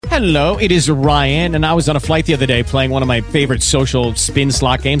Hello, it is Ryan, and I was on a flight the other day playing one of my favorite social spin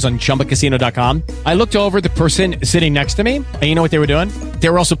slot games on ChumbaCasino.com. I looked over at the person sitting next to me, and you know what they were doing? They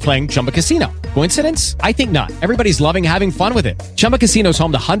were also playing Chumba Casino. Coincidence? I think not. Everybody's loving having fun with it. Chumba Casino is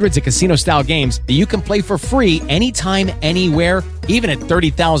home to hundreds of casino-style games that you can play for free anytime, anywhere, even at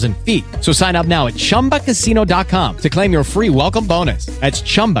 30,000 feet. So sign up now at ChumbaCasino.com to claim your free welcome bonus. That's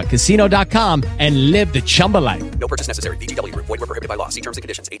ChumbaCasino.com and live the Chumba life. No purchase necessary. VGW. Void where prohibited by law. See terms and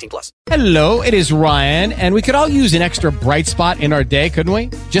conditions. 18+. Hello, it is Ryan, and we could all use an extra bright spot in our day, couldn't we?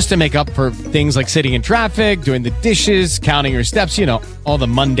 Just to make up for things like sitting in traffic, doing the dishes, counting your steps, you know, all the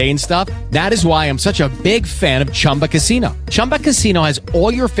mundane stuff. That is why I'm such a big fan of Chumba Casino. Chumba Casino has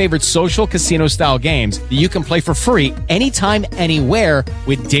all your favorite social casino-style games that you can play for free anytime, anywhere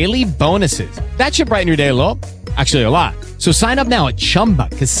with daily bonuses. That should brighten your day a little. Actually, a lot. So sign up now at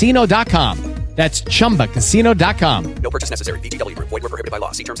ChumbaCasino.com. That's ChumbaCasino.com. No purchase necessary. VGW. Void where prohibited by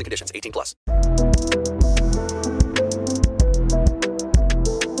law. See terms and conditions. 18+.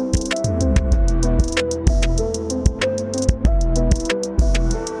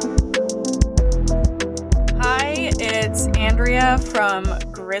 Hi, it's Andrea from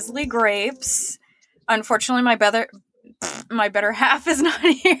Grizzly Grapes. Unfortunately, my better half is not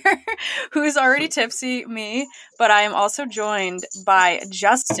here, who's already tipsy, me, but I am also joined by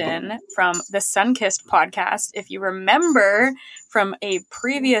Justin from the Sunkissed podcast. If you remember from a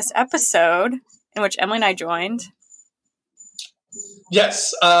previous episode in which Emily and I joined.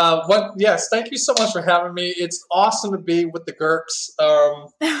 Yes. Yes. Thank you so much for having me. It's awesome to be with the GURPS.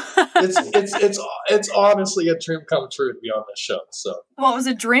 It's honestly a dream come true to be on this show. So, well, it was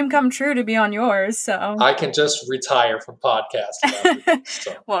a dream come true to be on yours. So I can just retire from podcasting.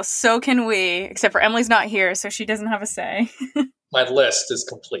 So. Well, so can we. Except for Emily's not here, so she doesn't have a say. My list is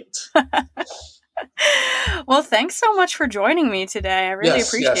complete. Well, thanks so much for joining me today. I really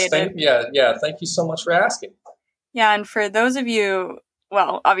appreciate it. Yeah. Thank you so much for asking. Yeah, and for those of you,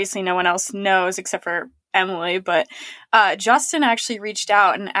 well, obviously no one else knows except for Emily, but Justin actually reached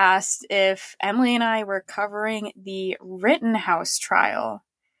out and asked if Emily and I were covering the Rittenhouse trial,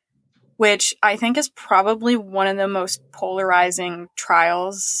 which I think is probably one of the most polarizing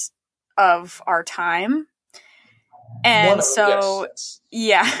trials of our time. And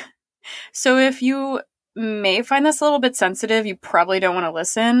yeah. So if you may find this a little bit sensitive, you probably don't want to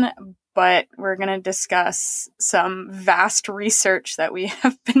listen, but we're going to discuss some vast research that we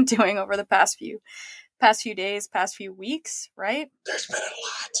have been doing over the past few days, past few weeks, right? There's been a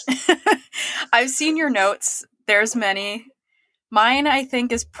lot. I've seen your notes. There's many. Mine, I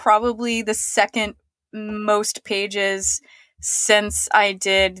think, is probably the second most pages since I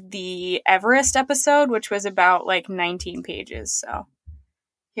did the Everest episode, which was about like 19 pages. So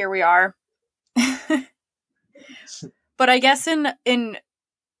here we are. But I guess in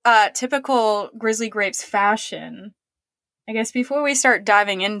typical Grizzly Grapes fashion, I guess before we start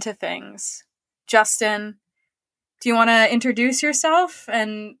diving into things, Justin, do you want to introduce yourself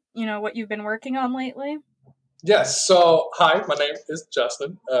and, you know, what you've been working on lately? Yes. So, hi, my name is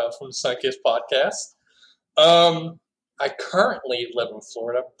Justin from the Sunkissed podcast. I currently live in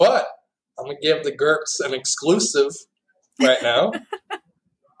Florida, but I'm going to give the GURPS an exclusive right now.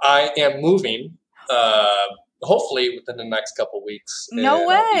 I am moving, hopefully within the next couple weeks. No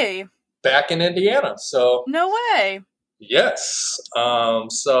way. Back in Indiana. So no way. Yes.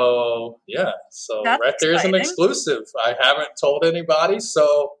 So that's right there's exciting. an exclusive. I haven't told anybody,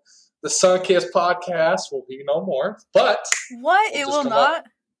 so the Sunkissed podcast will be no more. But what? It will not?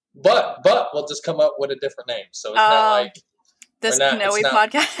 But we'll just come up with a different name. So it's not like this Pinoy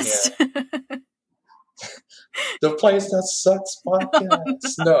podcast. Yeah. The place that sucks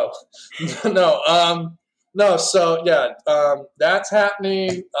podcast. No. So yeah, that's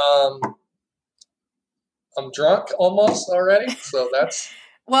happening. I'm drunk almost already, so that's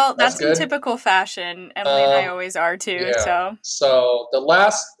well, that's in good. Typical fashion. Emily and I always are too. Yeah. So the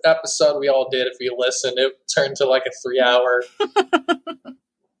last episode we all did, if you listen, it turned to like a 3-hour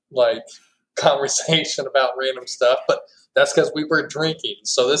like conversation about random stuff, but that's because we were drinking.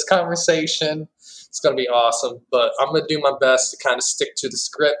 So this conversation is going to be awesome, but I'm going to do my best to kind of stick to the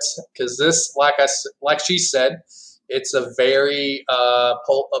script because this, like she said, it's a very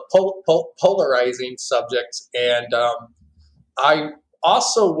polarizing subject, and I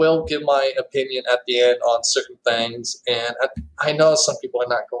also will give my opinion at the end on certain things, and I know some people are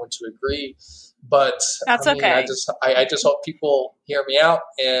not going to agree, but that's okay. I just hope people hear me out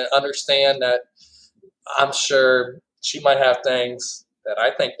and understand that I'm sure she might have things that I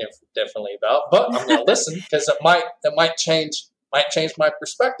think differently about, but I'm going to listen because it might change might change my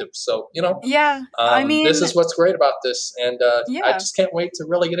perspective. So, Yeah. I mean, this is what's great about this. And I yeah. just can't wait to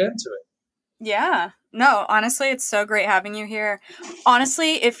really get into it. Yeah. No, honestly, it's so great having you here.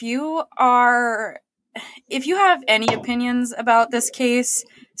 Honestly, if you have any opinions about this case,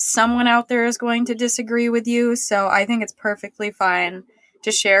 someone out there is going to disagree with you. So I think it's perfectly fine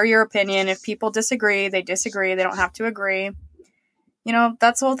to share your opinion. If people disagree, they disagree. They don't have to agree.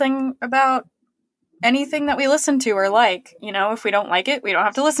 That's the whole thing about anything that we listen to or like. If we don't like it, we don't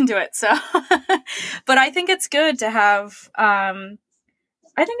have to listen to it. So, but I think it's good to have,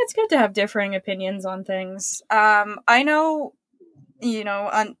 differing opinions on things. I know,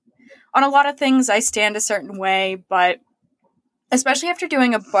 on a lot of things I stand a certain way, but especially after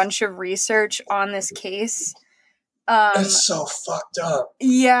doing a bunch of research on this case, it's so fucked up.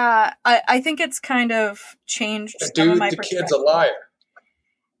 Yeah, I think it's kind of changed some of my perspective. The kid's a liar.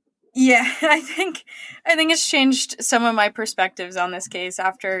 Yeah, I think it's changed some of my perspectives on this case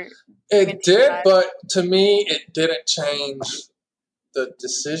after. It did, but to me, it didn't change the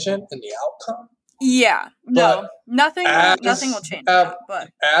decision and the outcome. Yeah, no, nothing will change that. But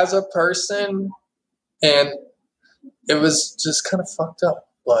as a person, and it was just kind of fucked up.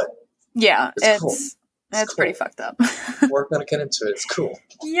 But yeah, it's cool. It's pretty fucked up. We're gonna get into it. It's cool.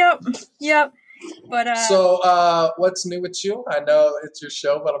 Yep. But so, what's new with you? I know it's your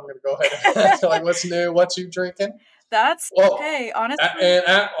show, but I'm gonna go ahead and ask, what's new? What you drinking? That's okay.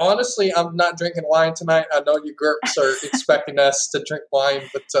 Honestly, I'm not drinking wine tonight. I know you GURPS are expecting us to drink wine,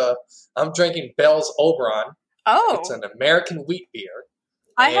 but I'm drinking Bell's Oberon. Oh, it's an American wheat beer.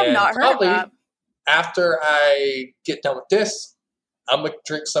 I have not heard of that. After I get done with this, I'm gonna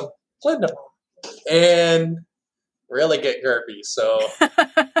drink some Lindemann and really get GURPy. So,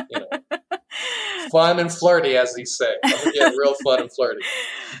 fun and flirty, as they say. I'm gonna get real fun and flirty.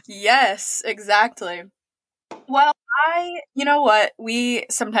 Yes, exactly. Well, you know what? We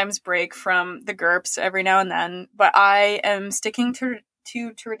sometimes break from the GURPS every now and then, but I am sticking to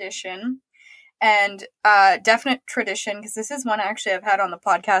tradition and definite tradition, because this is one actually I've had on the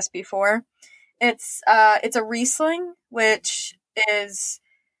podcast before. It's a Riesling, which is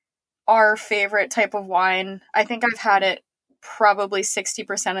our favorite type of wine. I think I've had it probably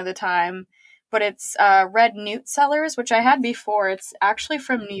 60% of the time, but it's Red Newt Cellars, which I had before. It's actually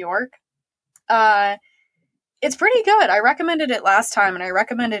from New York. It's pretty good. I recommended it last time, and I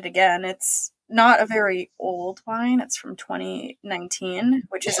recommend it again. It's not a very old wine. It's from 2019,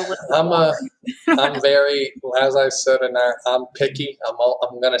 which is a little. I'm very, as I said, I'm picky.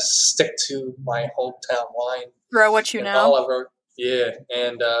 I'm gonna stick to my hometown wine. Grow what you know.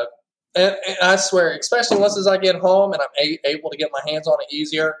 And I swear, especially once as I get home and I'm able to get my hands on it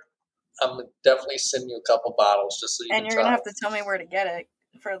easier, I'm gonna definitely send you a couple bottles just so you can try. And you're gonna have to tell me where to get it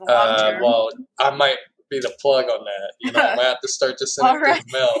for the long term. Well, I might be the plug on that. I might have to start just sending it through the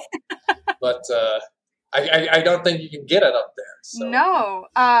mail. But I don't think you can get it up there. So. No.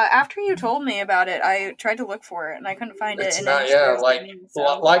 After you told me about it, I tried to look for it and I couldn't find it. It's not. Yeah,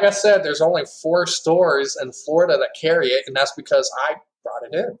 like I said, there's only 4 stores in Florida that carry it, and that's because I brought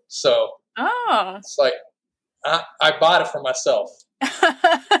it in. So it's like I bought it for myself.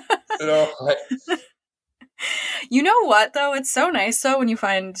 You know what, though? It's so nice, though, when you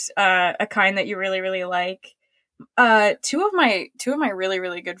find a kind that you really, really like. Two of my really,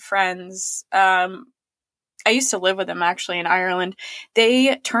 really good friends, I used to live with them, actually, in Ireland.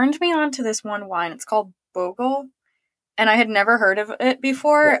 They turned me on to this one wine. It's called Bogle, and I had never heard of it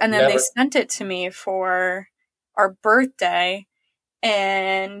before, and then they sent it to me for our birthday,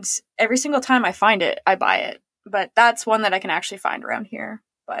 and every single time I find it, I buy it. But that's one that I can actually find around here.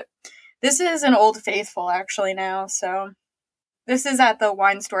 But this is an Old Faithful, actually, now, so this is at the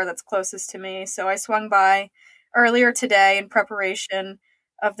wine store that's closest to me, so I swung by earlier today in preparation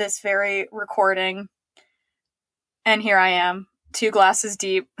of this very recording, and here I am, 2 glasses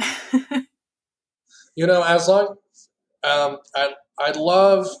deep. As long, I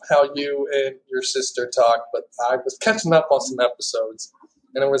love how you and your sister talk, but I was catching up on some episodes,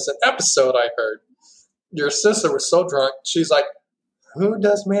 and it was an episode I heard. Your sister was so drunk, she's like, "Who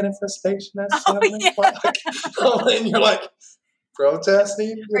does manifestation at 7 o'clock?" And you're like,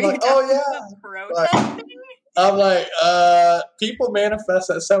 protesting? You're like, "Oh, yeah." Protesting? I'm like, people manifest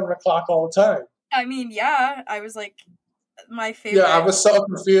at 7 o'clock all the time. I mean, yeah. I was like, my favorite. Yeah, I was so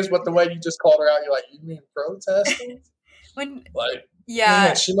confused with the way you just called her out. You're like, "You mean protesting?" Man,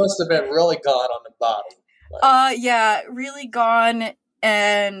 she must have been really gone on the bottom. Yeah, really gone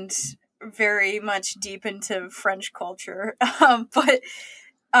and very much deep into French culture. But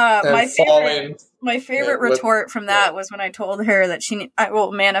my favorite retort from that was when I told her that I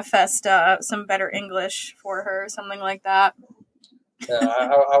will manifest some better English for her, something like that. Yeah,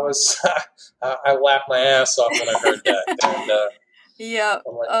 I was I laughed my ass off when I heard that. And Yep.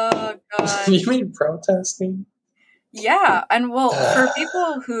 I'm like, Oh God. you mean protesting? Yeah, and well, for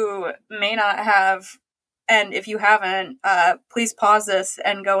people who may not have, and if you haven't, please pause this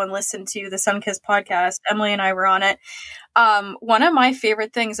and go and listen to the Sunkissed podcast. Emily and I were on it. One of my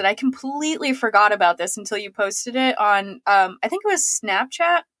favorite things that I completely forgot about this until you posted it on, I think it was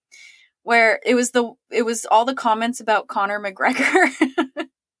Snapchat, where it was all the comments about Conor McGregor.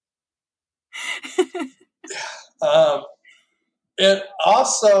 And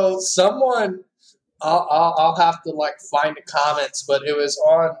also someone, I'll have to like find the comments, but it was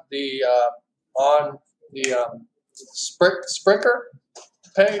on the Spreaker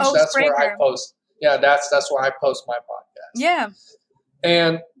page. Oh, That's where I Spreaker. post. Yeah, that's where I post my podcast. Yeah.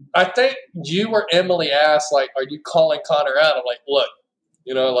 And I think you or Emily asked, like, are you calling Connor out? I'm like, look,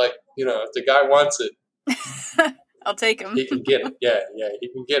 if the guy wants it, I'll take him. he can get it. Yeah, he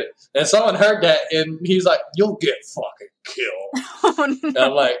can get it. And someone heard that, and he's like, you'll get fucking killed. Oh, no. And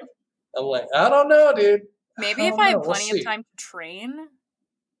I'm like, I don't know, dude. Maybe if I have plenty of time to train.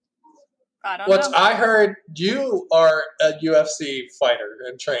 I don't know. I heard you are a UFC fighter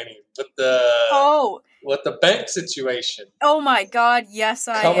in training with the bank situation. Oh my God, yes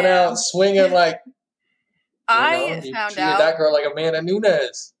I Coming am. out swinging like I you found treated out that girl like Amanda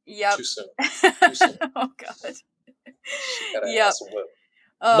Nunes. Yep. Too soon. Oh God. Got an Yep. ass whip.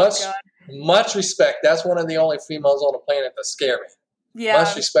 Oh much, God. much respect. That's one of the only females on the planet that scare me. Yeah.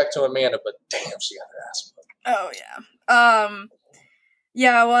 Much respect to Amanda, but damn, she got her ass whipped. Oh yeah.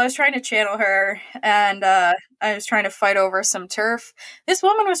 Yeah, well, I was trying to channel her, and I was trying to fight over some turf. This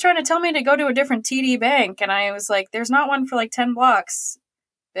woman was trying to tell me to go to a different TD bank, and I was like, there's not one for like 10 blocks,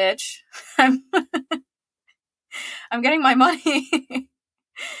 bitch. I'm getting my money.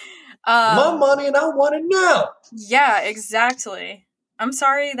 My money, and I want it now. Yeah, exactly. I'm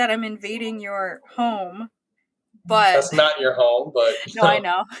sorry that I'm invading your home, but... That's not your home, but... No, I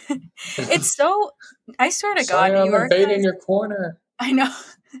know. It's so... I swear to God, I'm New York... invading your corner. I know.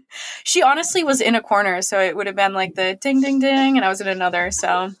 She honestly was in a corner, so it would have been like the ding, ding, ding, and I was in another,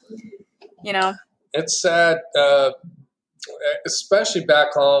 so, It's sad, especially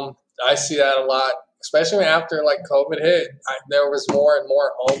back home. I see that a lot, especially after like COVID hit. There was more and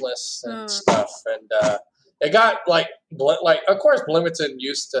more homeless and stuff, and it got like of course Bloomington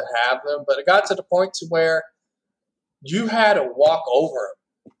used to have them, but it got to the point to where you had to walk over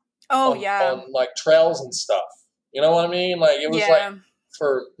them. Oh, on like trails and stuff. You know what I mean? Like it was like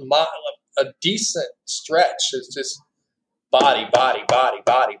for a decent stretch. It's just body.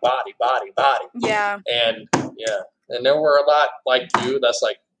 Yeah. And there were a lot like you that's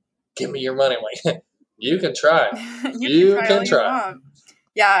like, give me your money. I'm like, you can try. you can try.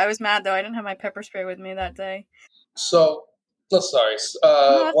 Yeah, I was mad though. I didn't have my pepper spray with me that day. So, sorry.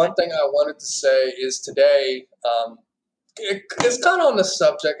 One thing I wanted to say is today, it's kind of on the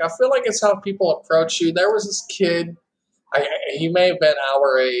subject. I feel like it's how people approach you. There was this kid. He may have been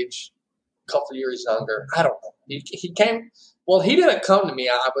our age, a couple years younger. I don't know. He came. Well, he didn't come to me.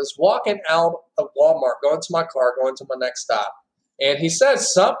 I was walking out of Walmart, going to my car, going to my next stop, and he said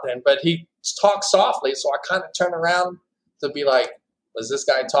something, but he talked softly. So I kind of turned around to be like, "Was this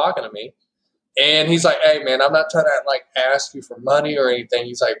guy talking to me?" And he's like, "Hey, man, I'm not trying to like ask you for money or anything."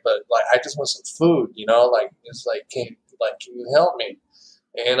 He's like, "But like, I just want some food, like it's like, can you help me?"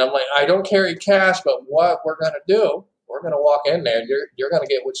 And I'm like, "I don't carry cash, but what we're gonna do? We're gonna walk in there. You're gonna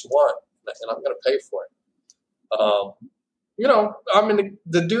get what you want, and I'm gonna pay for it."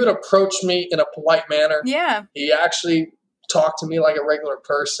 The dude approached me in a polite manner. Yeah. He actually talked to me like a regular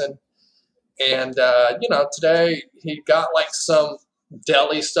person, and today he got like some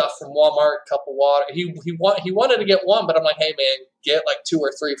deli stuff from Walmart, a cup of water. He wanted to get one, but I'm like, "Hey man, get like 2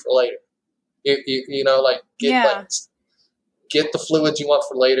 or 3 for later. Get the fluids you want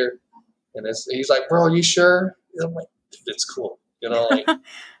for later." And he's like, "Bro, are you sure?" And I'm like, "It's cool,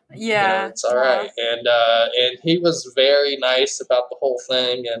 Yeah, it's all right." And he was very nice about the whole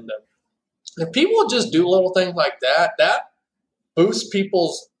thing. And if people just do little things like that, that boosts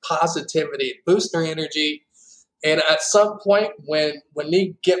people's positivity, boosts their energy. And at some point, when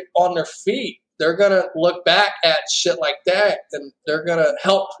they get on their feet, they're gonna look back at shit like that, and they're gonna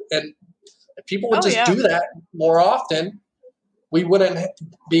help. And if people would do that more often, we wouldn't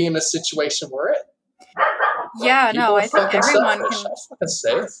be in the situation we're in. Yeah, People no, I think everyone selfish. can. That's fucking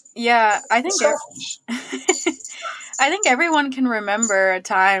safe. Yeah, I think Selfish. I think everyone can remember a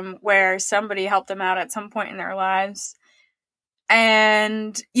time where somebody helped them out at some point in their lives.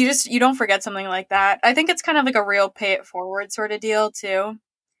 And you don't forget something like that. I think it's kind of like a real pay it forward sort of deal too.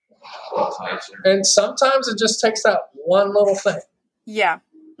 And sometimes it just takes that one little thing. Yeah.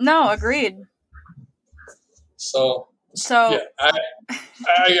 No, agreed. So So yeah,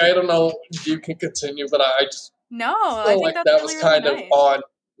 I don't know. You can continue, but I just no, I feel think like that's that really, was really kind of nice. on.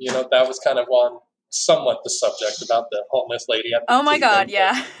 That was kind of on somewhat the subject about the homeless lady at the Oh my God,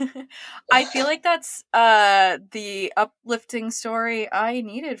 Cleveland. yeah. I feel like that's the uplifting story I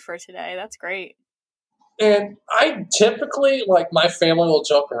needed for today. That's great. And I typically, like, my family will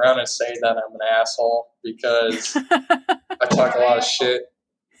joke around and say that I'm an asshole because I talk a lot of shit.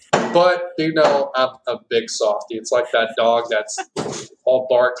 But, I'm a big softie. It's like that dog that's all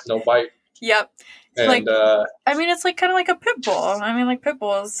bark, no bite. Yep. And, It's like kind of like a pit bull. I mean, like pit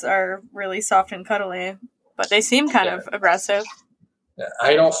bulls are really soft and cuddly, but they seem kind of aggressive.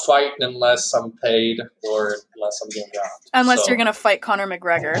 I don't fight unless I'm paid or unless I'm getting robbed. Unless you're going to fight Conor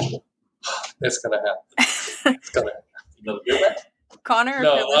McGregor. It's going to happen. It's going to happen. You gonna do that? Conor, if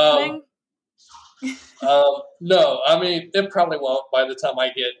you're listening? No, I mean, it probably won't by the time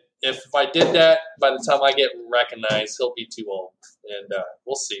if I did that, by the time I get recognized, he'll be too old. And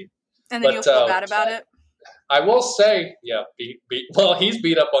we'll see. And then you'll feel bad about it? I will say, he's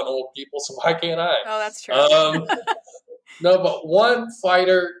beat up on old people, so why can't I? Oh, that's true. No, but one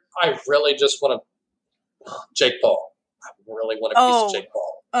fighter, I really just want to, Jake Paul. I really want a piece of Jake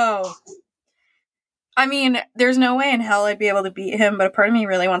Paul. Oh. I mean, there's no way in hell I'd be able to beat him, but a part of me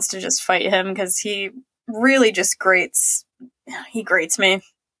really wants to just fight him because he really just grates me.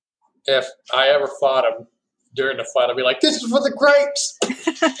 If I ever fought him during the fight, I'd be like, this is for the grapes!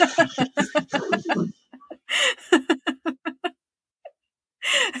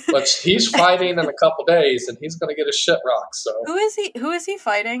 But he's fighting in a couple days, and he's going to get his shit rocked. So Who is he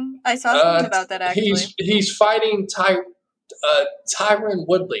fighting? I saw something about that, actually. He's fighting Tyron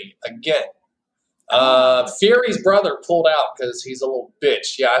Woodley again. Fury's brother pulled out because he's a little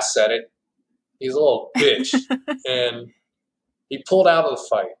bitch. Yeah, I said it. He's a little bitch. And he pulled out of the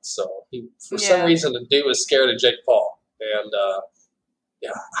fight. So he, for some reason, the dude was scared of Jake Paul. And,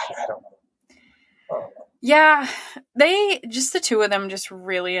 I don't know. Yeah, the two of them just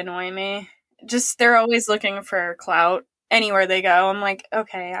really annoy me. They're always looking for clout anywhere they go. I'm like,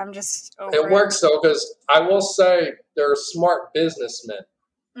 okay, I'm just over it. It works, though, because I will say they're smart businessmen.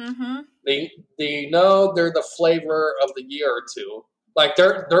 Mm-hmm. They know they're the flavor of the year or two. Like,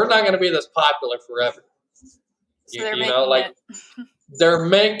 they're not going to be this popular forever. So they're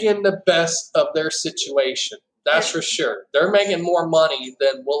making the best of their situation. That's for sure. They're making more money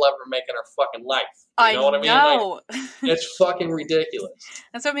than we'll ever make in our fucking life. You know what I mean? Like, it's fucking ridiculous.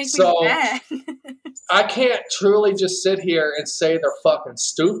 That's what makes me mad. I can't truly just sit here and say they're fucking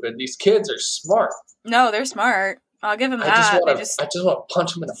stupid. These kids are smart. No, they're smart. I'll give them that. I just want to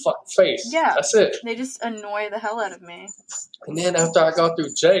punch them in the fucking face. Yeah, that's it. They just annoy the hell out of me. And then after I go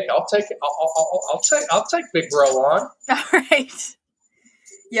through Jake, I'll take it. I'll take Big Bro on. All right.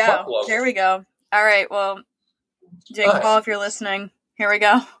 Yeah. There we go. All right. Well, Jake Paul, if you're listening, here we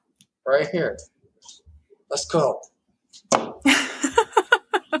go. Right here. Let's go.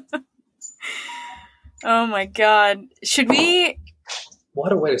 Oh my God. Should we?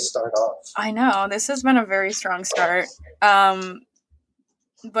 What a way to start off. I know. This has been a very strong start. But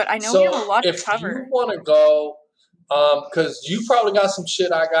I know we have a lot to cover. If you want to go, because you probably got some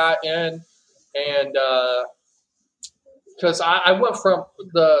shit I got in, and because I went from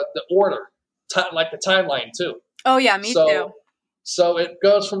the order, like the timeline too. Oh, yeah, me too. So it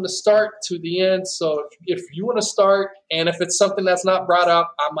goes from the start to the end. So if you want to start, and if it's something that's not brought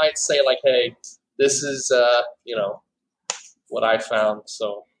up, I might say like, hey, this is, what I found.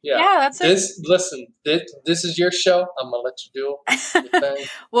 So yeah, that's it. Listen, this is your show. I'm gonna let you do your thing.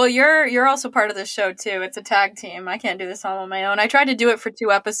 Well, you're also part of this show too. It's a tag team. I can't do this all on my own. I tried to do it for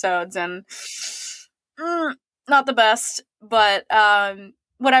 2 episodes and not the best. But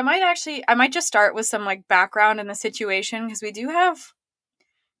what I might just start with some like background in the situation because we do have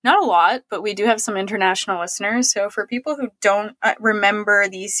not a lot, but we do have some international listeners. So for people who don't remember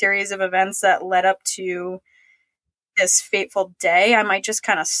the series of events that led up to this fateful day, I might just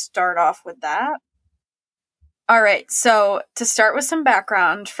kind of start off with that. All right, so to start with some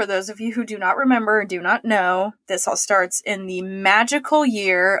background, for those of you who do not remember or do not know, this all starts in the magical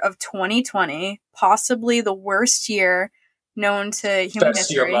year of 2020, possibly the worst year known to human history.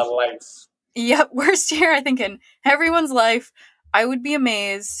 Best year of my life. Yep, worst year, I think, in everyone's life. I would be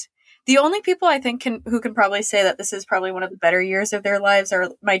amazed. The only people I think who can probably say that this is probably one of the better years of their lives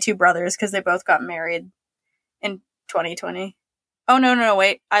are my 2 brothers, because they both got married in 2020. Oh, no,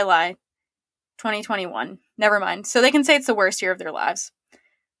 wait. I lie. 2021. Never mind. So they can say it's the worst year of their lives.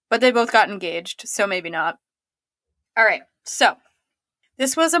 But they both got engaged, so maybe not. All right. So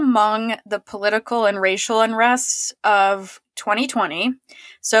This was among the political and racial unrests of 2020.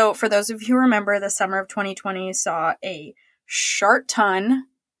 So for those of you who remember, the summer of 2020 saw a sharp ton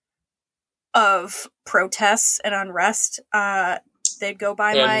of protests and unrest. They'd go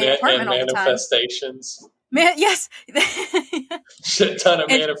by my apartment all the time. Manifestations. Yes. Shit ton of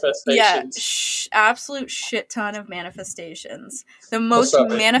manifestations. Yeah, absolute shit ton of manifestations. The most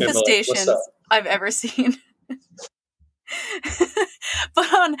manifestations I've ever seen.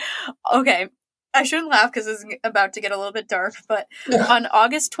 But okay, I shouldn't laugh because it's about to get a little bit dark, but on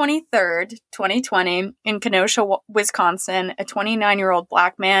August 23rd, 2020, in Kenosha, Wisconsin, a 29-year-old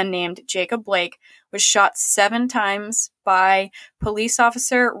black man named Jacob Blake was shot 7 times by police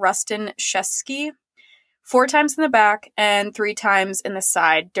officer Rustin Shesky, 4 times in the back and 3 times in the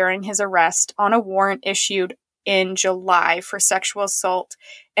side during his arrest on a warrant issued in July for sexual assault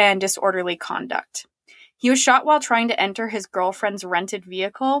and disorderly conduct. He was shot while trying to enter his girlfriend's rented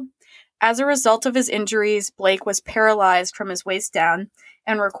vehicle. As a result of his injuries, Blake was paralyzed from his waist down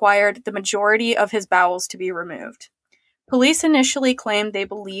and required the majority of his bowels to be removed. Police initially claimed they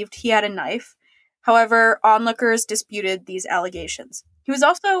believed he had a knife. However, onlookers disputed these allegations. He was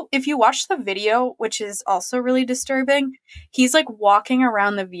also, if you watch the video, which is also really disturbing, he's like walking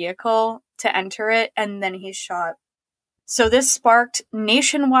around the vehicle to enter it and then he's shot. So this sparked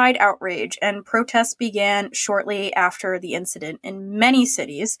nationwide outrage, and protests began shortly after the incident in many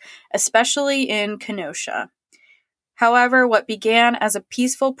cities, especially in Kenosha. However, what began as a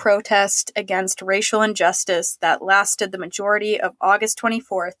peaceful protest against racial injustice that lasted the majority of August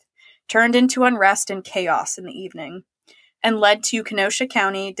 24th turned into unrest and chaos in the evening, and led to Kenosha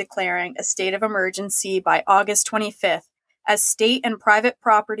County declaring a state of emergency by August 25th as state and private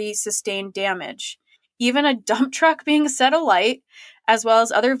property sustained damage. Even a dump truck being set alight, as well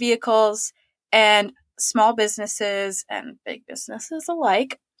as other vehicles and small businesses and big businesses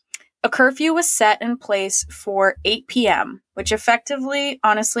alike. A curfew was set in place for 8 p.m., which effectively,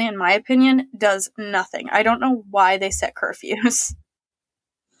 honestly, in my opinion, does nothing. I don't know why they set curfews.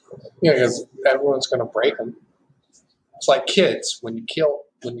 Yeah, because everyone's going to break them. It's like kids. When you tell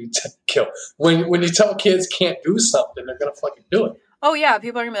kids can't do something, they're going to fucking do it. Oh, yeah.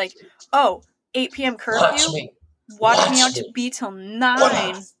 People are going to be like, oh, 8 p.m. curfew? Watch me out to be till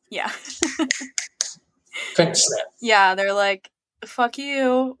 9. Yeah. Finger snap. Yeah, they're like, fuck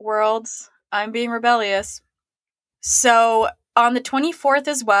you, worlds. I'm being rebellious. So, on the 24th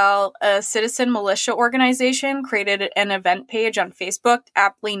as well, a citizen militia organization created an event page on Facebook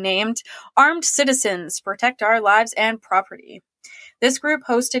aptly named Armed Citizens Protect Our Lives and Property. This group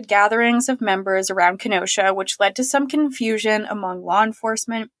hosted gatherings of members around Kenosha, which led to some confusion among law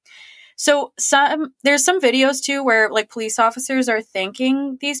enforcement. So there's some videos too where like police officers are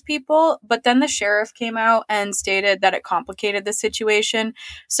thanking these people, but then the sheriff came out and stated that it complicated the situation.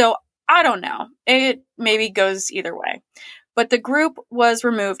 So I don't know. It maybe goes either way. But the group was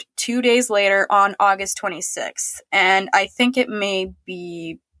removed 2 days later on August 26th. And I think it may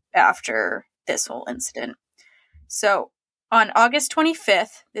be after this whole incident. So on August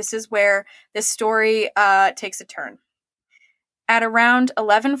 25th, this is where this story takes a turn. At around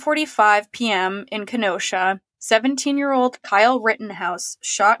 11:45 p.m. in Kenosha, 17-year-old Kyle Rittenhouse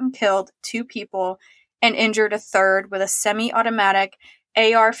shot and killed 2 people and injured a third with a semi-automatic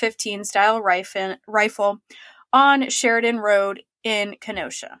AR-15 style rifle on Sheridan Road in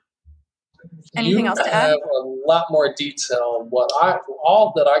Kenosha. Anything else to add? You have a lot more detail.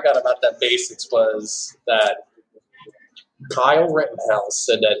 All that I got about that basics was that Kyle Rittenhouse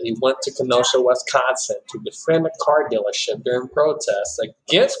said that he went to Kenosha, Wisconsin to defend a car dealership during protests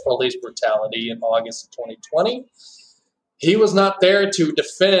against police brutality in August of 2020. He was not there to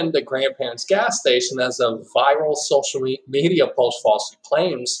defend the grandparents' gas station, as a viral social media post falsely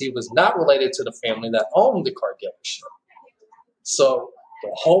claims he was not related to the family that owned the car dealership. So the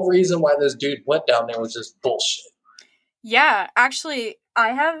whole reason why this dude went down there was just bullshit. Yeah, actually, I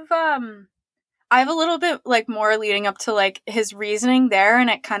have a little bit like more leading up to like his reasoning there, and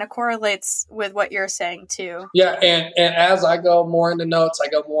it kind of correlates with what you're saying too. Yeah, and as I go more into notes, I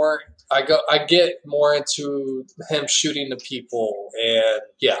get more into him shooting the people and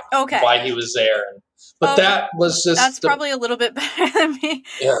why he was there. But that was just that's probably a little bit better than me.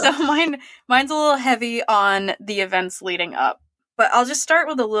 Yeah. So mine's a little heavy on the events leading up. But I'll just start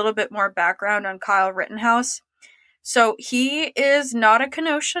with a little bit more background on Kyle Rittenhouse. So he is not a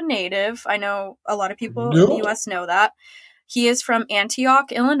Kenosha native. I know a lot of people in the U.S. know that. He is from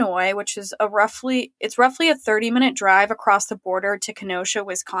Antioch, Illinois, which is roughly a 30-minute drive across the border to Kenosha,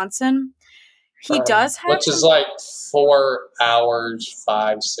 Wisconsin. He does have... Which is like 4 hours,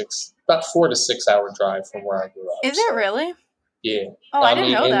 5, 6... About 4 to 6 hour drive from where I grew up. Is it really? Yeah. Oh, I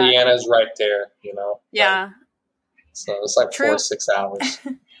didn't know that. Indiana's right there, you know. Yeah. Like, so it's like True. 4 or 6 hours.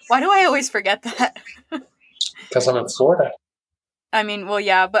 Why do I always forget that? Because I'm in Florida. I mean, well,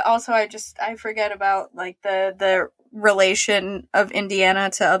 yeah, but also I forget about like the relation of Indiana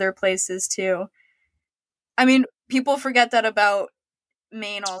to other places too. I mean, people forget that about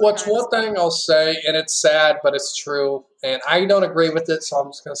Maine all the What's time. one thing I'll say, and it's sad, but it's true, and I don't agree with it, so I'm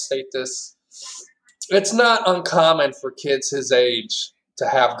just going to state this. It's not uncommon for kids his age to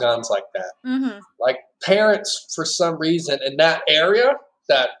have guns like that. Mm-hmm. Like parents, for some reason, in that area,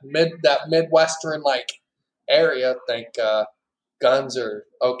 that Midwestern like area, think guns are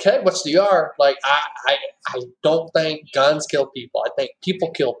okay. What's the R? Like I don't think guns kill people. I think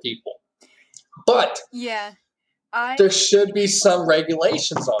people kill people. But Yeah, there should be some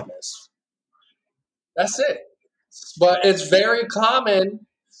regulations on this. That's it. But it's very common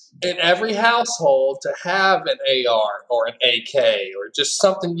in every household to have an AR or an AK or just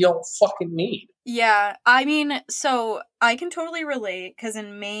something you don't fucking need. Yeah, I mean, so I can totally relate because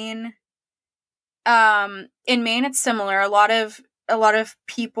in Maine it's similar. A lot of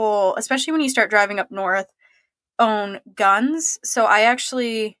people, especially when you start driving up north, own guns. So I used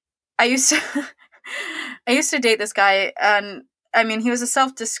to I used to date this guy, and I mean, he was a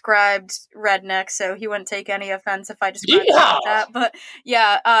self-described redneck, so he wouldn't take any offense if I described him like that. But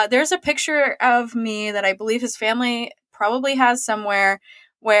yeah, there's a picture of me that I believe his family probably has somewhere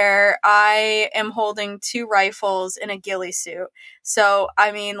where I am holding 2 rifles in a ghillie suit. So,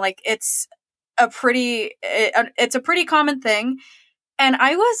 I mean, like, it's a pretty common thing. And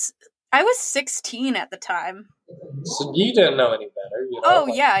I was 16 at the time. So you didn't know any better, you know? Oh,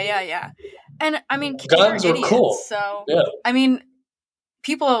 yeah. And I mean, kids guns are are idiots, cool. So yeah. I mean,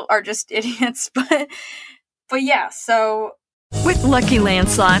 people are just idiots, but yeah. So with Lucky Land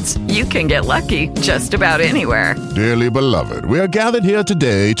Slots, you can get lucky just about anywhere. Dearly beloved, we are gathered here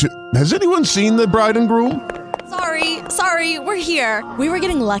today to. Has anyone seen the bride and groom? Sorry, we're here. We were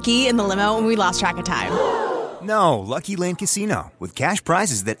getting lucky in the limo, and we lost track of time. No, Lucky Land Casino with cash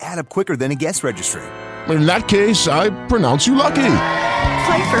prizes that add up quicker than a guest registry. In that case, I pronounce you lucky.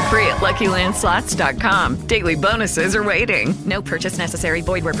 Play for free at LuckyLandSlots.com. Daily bonuses are waiting. No purchase necessary.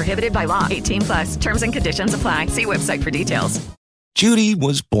 Void where prohibited by law. 18+. Terms and conditions apply. See website for details. Judy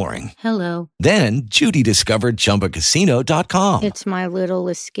was boring. Hello. Then Judy discovered ChumbaCasino.com. It's my little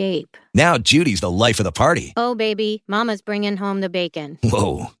escape. Now Judy's the life of the party. Oh, baby, mama's bringing home the bacon.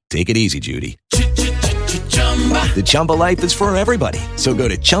 Whoa, take it easy, Judy. The Chumba life is for everybody. So go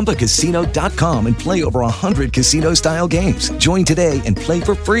to ChumbaCasino.com and play over 100 casino-style games. Join today and play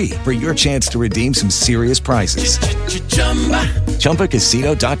for free for your chance to redeem some serious prizes.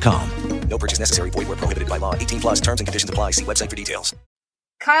 ChumbaCasino.com. No purchase necessary. Void where prohibited by law. 18+. Terms and conditions apply. See website for details.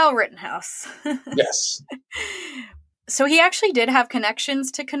 Kyle Rittenhouse. Yes. So he actually did have connections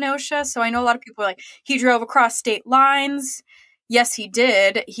to Kenosha. So I know a lot of people are like, he drove across state lines. Yes, he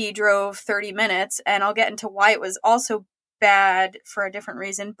did. He drove 30 minutes, and I'll get into why it was also bad for a different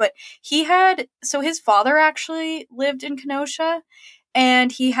reason. But his father actually lived in Kenosha,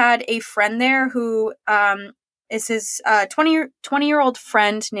 and he had a friend there who is his 20-year-old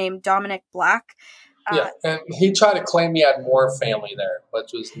friend named Dominic Black. Yeah, and he tried to claim he had more family there,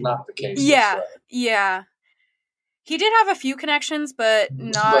 which was not the case. Yeah. He did have a few connections, but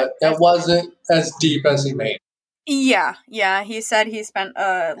not. But it wasn't as deep as he made. Yeah. He said he spent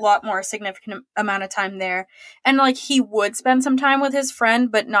a lot more significant amount of time there. And, like, he would spend some time with his friend,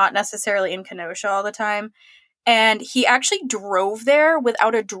 but not necessarily in Kenosha all the time. And he actually drove there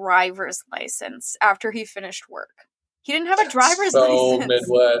without a driver's license after he finished work. He didn't have a driver's license. So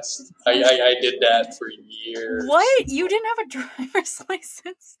Midwest. I did that for years. What? You didn't have a driver's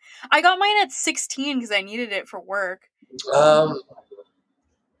license? I got mine at 16 because I needed it for work.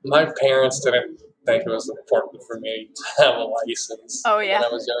 My parents didn't think it was important for me to have a license when I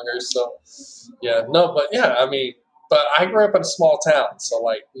was younger. So, yeah. No, but yeah, I mean, but I grew up in a small town. So,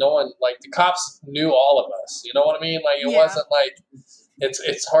 like, no one, like, the cops knew all of us. You know what I mean? Like, it wasn't like,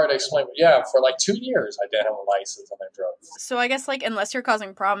 it's hard to explain. But yeah, for like 2 years, I didn't have a license and I drove. So, I guess, like, unless you're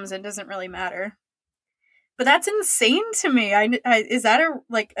causing problems, it doesn't really matter. But that's insane to me. Is that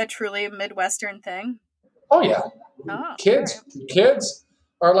a truly Midwestern thing? Oh, yeah. Oh, Kids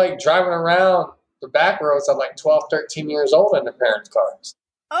are, like, driving around the back roads at like 12, 13 years old in their parents' cars.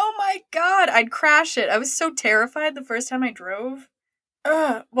 Oh my God, I'd crash it. I was so terrified the first time I drove.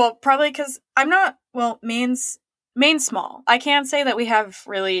 Well, probably because Maine's small. I can't say that we have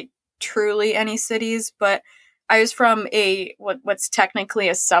really truly any cities, but I was from what's technically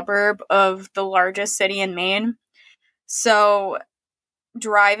a suburb of the largest city in Maine. So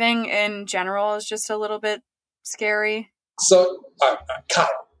driving in general is just a little bit scary. So, Kyle.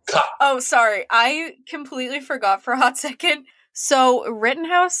 Oh, sorry. I completely forgot for a hot second. So,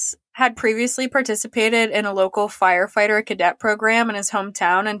 Rittenhouse had previously participated in a local firefighter cadet program in his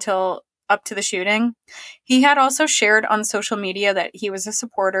hometown until up to the shooting. He had also shared on social media that he was a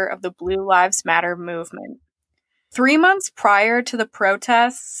supporter of the Blue Lives Matter movement. 3 months prior to the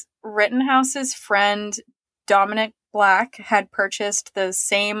protests, Rittenhouse's friend Dominic Black had purchased the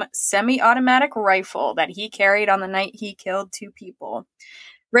same semi-automatic rifle that he carried on the night he killed 2 people.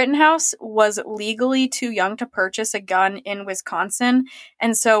 Rittenhouse was legally too young to purchase a gun in Wisconsin,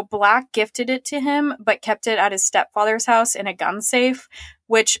 and so Black gifted it to him, but kept it at his stepfather's house in a gun safe,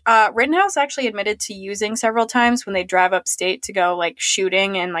 which Rittenhouse actually admitted to using several times when they drive upstate to go, like,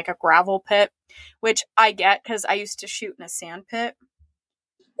 shooting in, like, a gravel pit, which I get, because I used to shoot in a sand pit.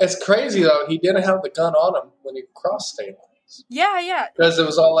 It's crazy, though. He didn't have the gun on him when he crossed state lines. Yeah. Because it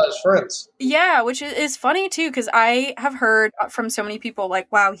was all at his friends. Yeah, which is funny, too, because I have heard from so many people,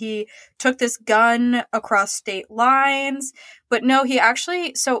 like, wow, he took this gun across state lines. But no, he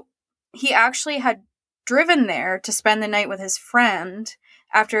actually had driven there to spend the night with his friend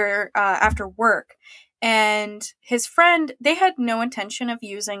after work. And his friend, they had no intention of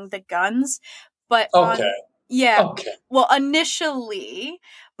using the guns. But well, initially,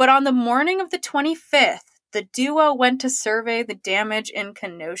 but on the morning of the 25th, the duo went to survey the damage in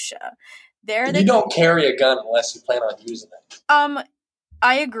Kenosha. You don't carry a gun unless you plan on using it.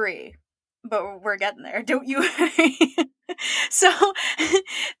 I agree, but we're getting there, don't you? So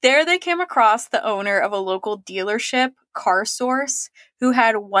there they came across the owner of a local dealership, Car Source, who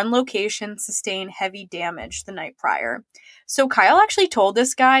had one location sustain heavy damage the night prior. So Kyle actually told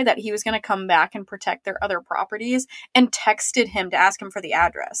this guy that he was going to come back and protect their other properties and texted him to ask him for the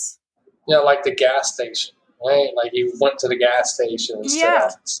address. Yeah, like the gas station, right? Like he went to the gas station and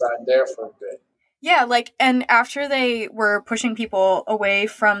sat outside there for a bit. Yeah, like, and after they were pushing people away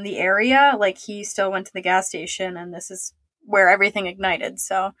from the area, like, he still went to the gas station, and this is where everything ignited,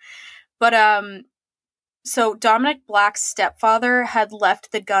 so. But, so Dominic Black's stepfather had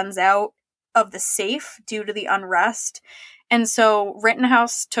left the guns out of the safe due to the unrest, and so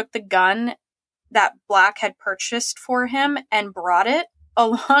Rittenhouse took the gun that Black had purchased for him and brought it,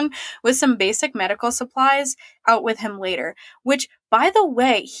 along with some basic medical supplies, out with him later. Which, by the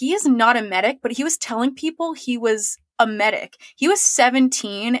way, he is not a medic, but he was telling people he was a medic. He was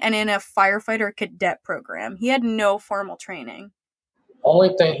 17 and in a firefighter cadet program. He had no formal training.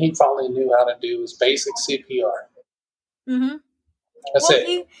 Only thing he probably knew how to do was basic CPR. Mm-hmm. That's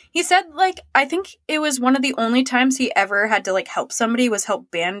it. He said, like, I think it was one of the only times he ever had to, like, help somebody was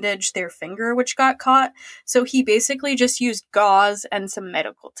help bandage their finger, which got caught. So he basically just used gauze and some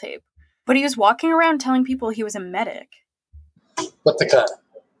medical tape. But he was walking around telling people he was a medic. With the gun.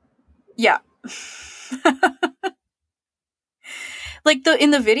 Yeah. Like, in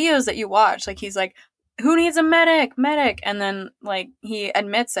the videos that you watch, like, he's like, who needs a medic? Medic. And then, like, he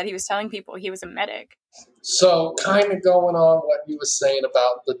admits that he was telling people he was a medic. So, kind of going on what you were saying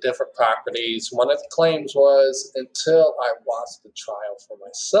about the different properties, one of the claims was, until I watched the trial for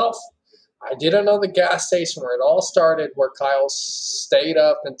myself, I didn't know the gas station where it all started, where Kyle stayed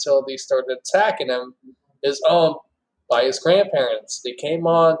up until they started attacking him, is owned by his grandparents. They came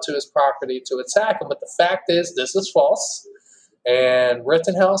on to his property to attack him, but the fact is, this is false. And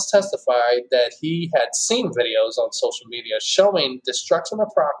Rittenhouse testified that he had seen videos on social media showing destruction of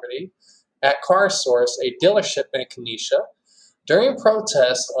property at Car Source, a dealership in Kenosha. During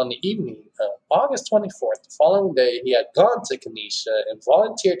protests on the evening of August 24th, the following day, he had gone to Kenosha and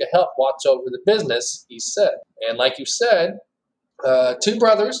volunteered to help watch over the business, he said. And like you said, 2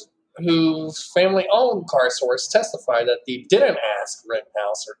 brothers whose family owned Car Source testified that they didn't ask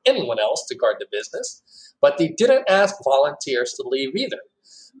Rittenhouse or anyone else to guard the business, but they didn't ask volunteers to leave either.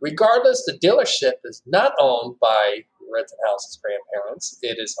 Regardless, the dealership is not owned by Rittenhouse's grandparents.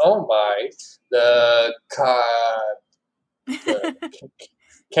 It is owned by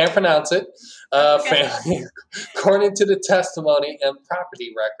can't pronounce it, family, according to the testimony and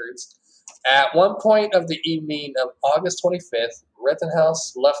property records. At one point of the evening of August 25th,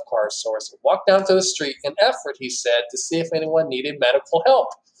 Rittenhouse left Car Source and walked down to the street in effort, he said, to see if anyone needed medical help.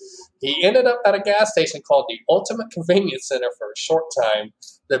 He ended up at a gas station called the Ultimate Convenience Center for a short time.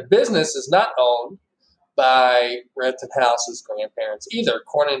 The business is not owned by Rittenhouse's grandparents either.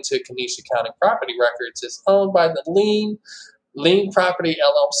 According to Kenosha County property records, it's owned by the Lean Property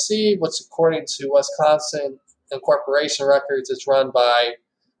LLC, which according to Wisconsin Incorporation records is run by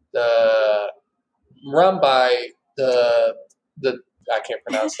the I can't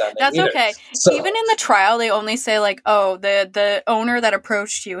pronounce that name That's either. okay. So, Even in the trial, they only say like, "Oh, the owner that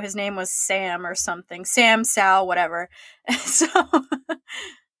approached you, his name was Sam or something. Sam, Sal, whatever."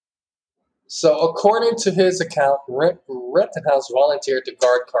 So according to his account, Rittenhouse volunteered to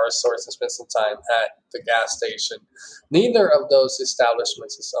guard CarSource and spend some time at the gas station. Neither of those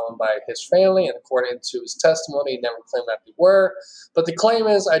establishments is owned by his family, and according to his testimony, he never claimed that they were. But the claim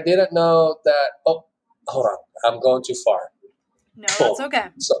is, I didn't know that... Oh, hold on. I'm going too far. No, that's okay.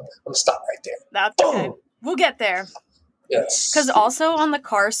 So I'm going to stop right there. That's okay. We'll get there. Yes. Because also on the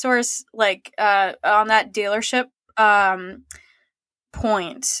CarSource, like on that dealership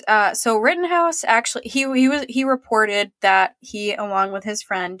point, so Rittenhouse actually he reported that he, along with his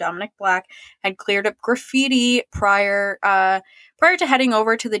friend Dominic Black, had cleared up graffiti prior to heading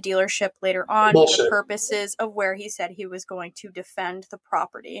over to the dealership later on for the purposes of where he said he was going to defend the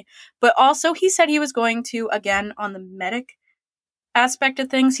property. But also he said he was going to, again, on the medic aspect of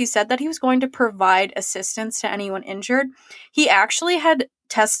things, he said that he was going to provide assistance to anyone injured. He actually had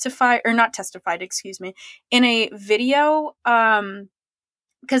in a video,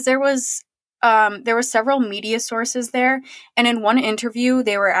 because there was several media sources there, and in one interview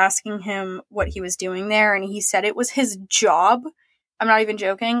they were asking him what he was doing there, and he said it was his job. I'm not even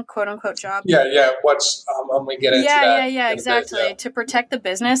joking, quote unquote job. Yeah. What's I'm gonna get into that. Yeah, exactly. To protect the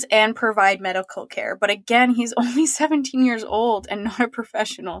business and provide medical care. But again, he's only 17 years old and not a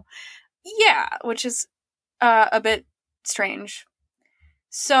professional. Yeah, which is a bit strange.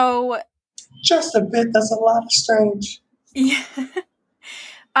 So, just a bit. That's a lot of strange. Yeah.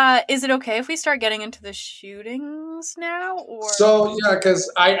 Is it okay if we start getting into the shootings now? Or So yeah,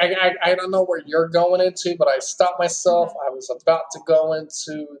 because I don't know where you're going into, but I stopped myself. I was about to go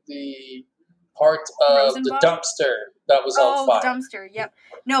into the part of the dumpster that was on fire. Oh, the dumpster. Yep.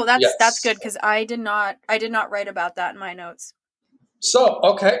 No, that's good because I did not write about that in my notes. So,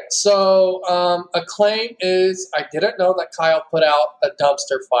 okay. So, a claim is, I didn't know that Kyle put out a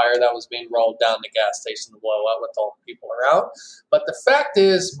dumpster fire that was being rolled down the gas station to blow up with all the people around. But the fact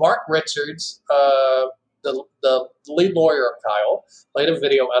is, Mark Richards, the lead lawyer of Kyle, played a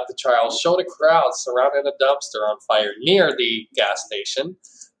video at the trial, showed a crowd surrounding a dumpster on fire near the gas station.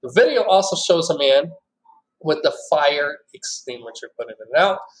 The video also shows a man with the fire extinguisher putting it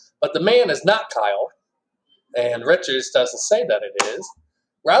out, but the man is not Kyle. And Richards doesn't say that it is.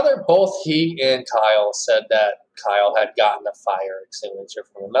 Rather, both he and Kyle said that Kyle had gotten a fire extinguisher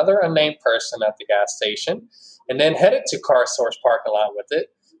from another unnamed person at the gas station and then headed to CarSource parking lot with it,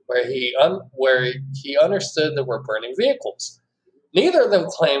 where he understood there were burning vehicles. Neither of them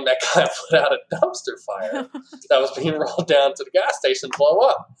claimed that Kyle put out a dumpster fire that was being rolled down to the gas station to blow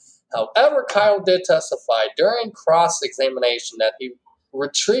up. However, Kyle did testify during cross-examination that he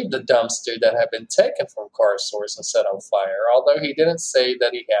retrieved the dumpster that had been taken from CarSource and set on fire. Although he didn't say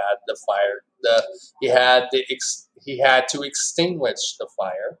that he had the fire, he had to extinguish the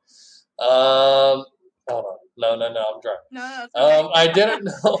fire. Hold on, no, I'm drunk. No, okay. I didn't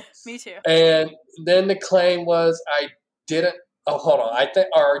know. Me too. And then the claim was, I didn't. Oh, hold on.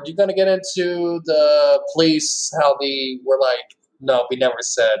 Are you going to get into the police? How they were like, no, we never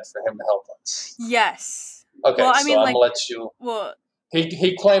said for him to help us. Yes. Okay, well, I'm gonna let you. Well.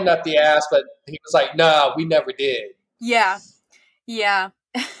 He claimed that the ass, but he was like, "No, we never did." Yeah.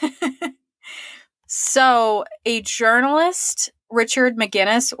 So, a journalist, Richard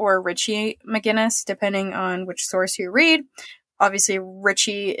McGinnis, or Richie McGinnis, depending on which source you read. Obviously,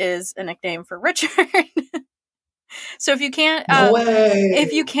 Richie is a nickname for Richard. So if you can't,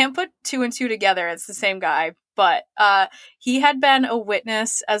 if you can't put two and two together, it's the same guy. But he had been a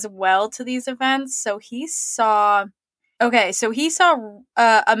witness as well to these events. So he saw. Okay, so he saw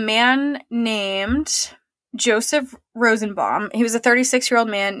a man named Joseph Rosenbaum. He was a 36-year-old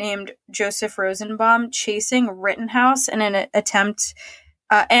man named Joseph Rosenbaum chasing Rittenhouse in an attempt,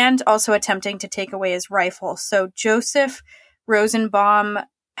 and also attempting to take away his rifle. So Joseph Rosenbaum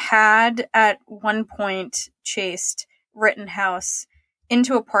had at one point chased Rittenhouse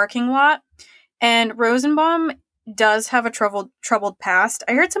into a parking lot, and Rosenbaum does have a troubled past.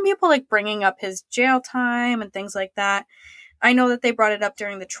 I heard some people like bringing up his jail time and things like that. I know that they brought it up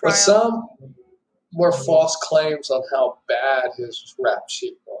during the trial. But some were false claims on how bad his rap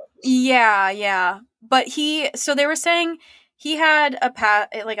sheet was. Yeah. But so they were saying he had a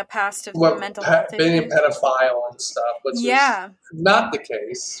past of mental health being issues. a pedophile and stuff, which is not the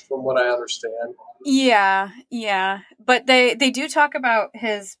case from what I understand. Yeah. But they do talk about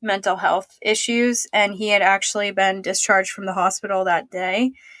his mental health issues, and he had actually been discharged from the hospital that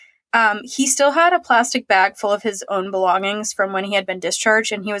day. He still had a plastic bag full of his own belongings from when he had been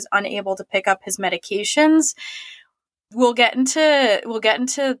discharged, and he was unable to pick up his medications. we'll get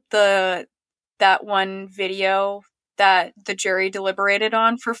into that one video that the jury deliberated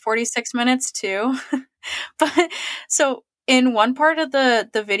on for 46 minutes too. But so in one part of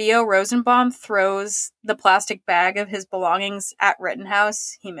the video, Rosenbaum throws the plastic bag of his belongings at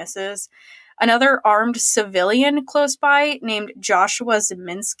Rittenhouse. He misses. Another armed civilian close by named Joshua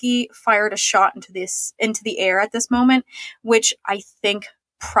Zeminski fired a shot into the air at this moment, which I think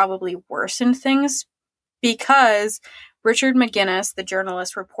probably worsened things, because Richard McGinnis, the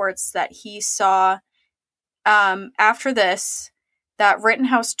journalist, reports that he saw after this that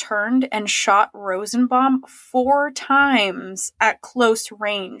Rittenhouse turned and shot Rosenbaum 4 times at close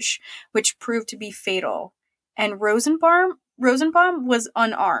range, which proved to be fatal. And Rosenbaum was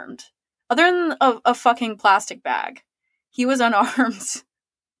unarmed. Other than a fucking plastic bag, he was unarmed.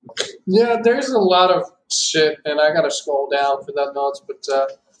 Yeah, there's a lot of shit, and I gotta scroll down for that notes, but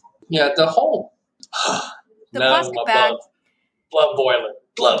yeah, the whole plastic bag. Blood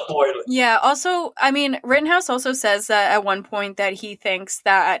boiling. Yeah, also, I mean, Rittenhouse also says that at one point that he thinks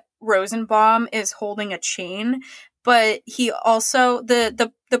that Rosenbaum is holding a chain, but he also,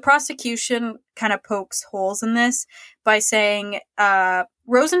 the prosecution kind of pokes holes in this by saying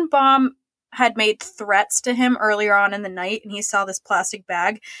Rosenbaum had made threats to him earlier on in the night, and he saw this plastic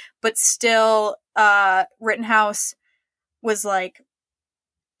bag, but still Rittenhouse was like,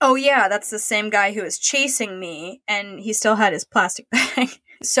 oh yeah, that's the same guy who was chasing me, and he still had his plastic bag.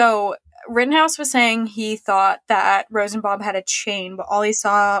 So Rittenhouse was saying he thought that Rosenbaum had a chain, but all he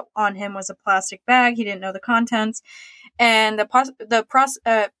saw on him was a plastic bag. He didn't know the contents. And the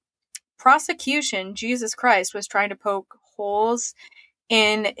prosecution, Jesus Christ, was trying to poke holes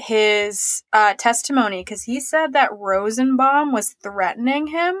in his testimony, because he said that Rosenbaum was threatening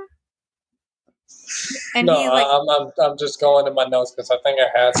him. And I'm just going to my notes because I think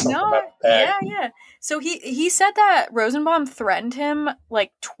I had something about the bag. Yeah. So he said that Rosenbaum threatened him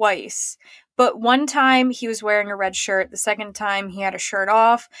like twice, but one time he was wearing a red shirt. The second time he had a shirt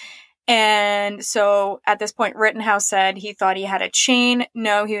off. And so at this point, Rittenhouse said he thought he had a chain.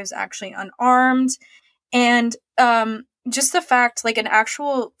 No, he was actually unarmed. And just the fact, like, an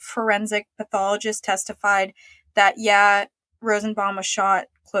actual forensic pathologist testified that, yeah, Rosenbaum was shot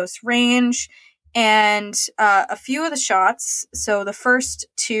close range. And a few of the shots, so the first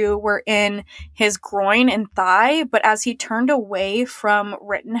 2 were in his groin and thigh, but as he turned away from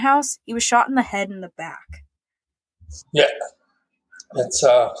Rittenhouse, he was shot in the head and the back. Yeah. It's,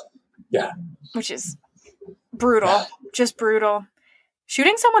 yeah. Which is brutal. Just brutal.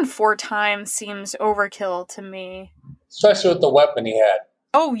 Shooting someone 4 times seems overkill to me. Especially with the weapon he had.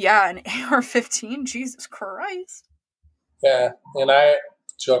 Oh, yeah, an AR-15? Jesus Christ. Yeah, and I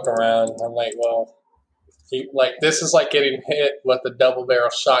joke around. I'm like, well, this is like getting hit with a double-barrel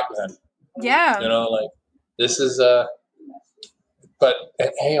shotgun. Yeah. You know, like, this is but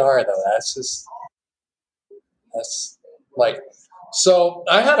an AR, though, that's like, so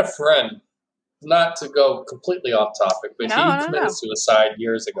I had a friend, not to go completely off topic, but he committed suicide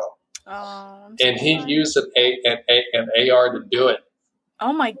years ago. Oh, and he used an AR to do it.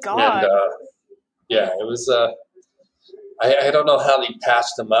 Oh my God. And, yeah, it was, I don't know how he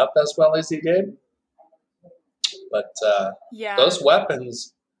patched them up as well as he did, but those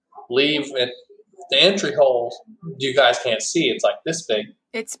weapons leave the entry hole. You guys can't see. It's like this big.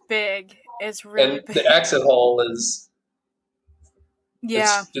 It's big. It's really big. And the exit hole is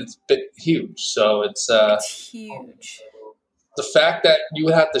it's huge. So it's huge. The fact that you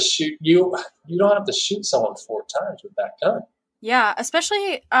would have to shoot you don't have to shoot someone 4 times with that gun. Yeah,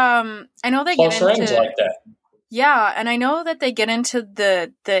 especially I know they close get into range like that. Yeah, and I know that they get into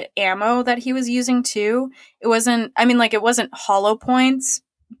the ammo that he was using too. It wasn't, I mean, like, it wasn't hollow points,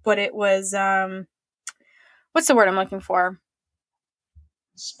 but it was, what's the word I'm looking for?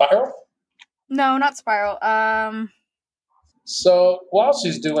 Spiral? No, not spiral. So while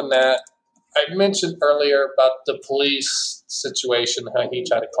she's doing that, I mentioned earlier about the police situation, how he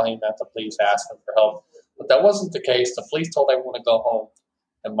tried to claim that the police asked him for help. But that wasn't the case. The police told everyone to go home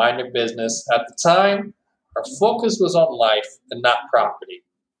and mind their business. At the time, our focus was on life and not property,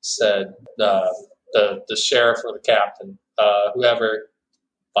 said the sheriff or the captain, whoever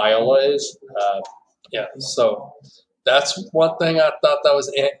Viola is. Yeah, so that's one thing I thought that was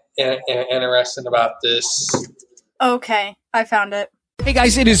interesting about this. Okay, I found it. Hey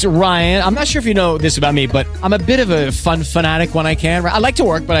guys, it is Ryan. I'm not sure if you know this about me, but I'm a bit of a fun fanatic when I can. I like to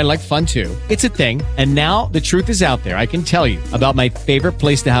work, but I like fun too. It's a thing. And now the truth is out there. I can tell you about my favorite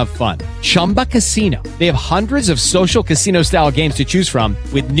place to have fun. Chumba Casino. They have hundreds of social casino style games to choose from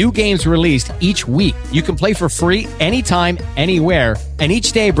with new games released each week. You can play for free anytime, anywhere. And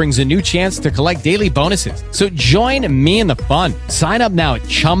each day brings a new chance to collect daily bonuses. So join me in the fun. Sign up now at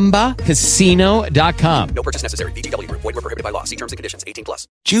ChumbaCasino.com. No purchase necessary. VGW Group. Void where prohibited by law. See terms and conditions. 18+.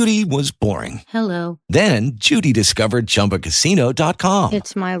 Judy was boring. Hello. Then Judy discovered ChumbaCasino.com.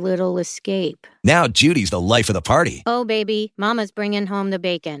 It's my little escape. Now Judy's the life of the party. Oh, baby, mama's bringing home the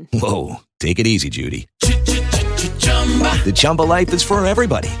bacon. Whoa, take it easy, Judy. The Chumba life is for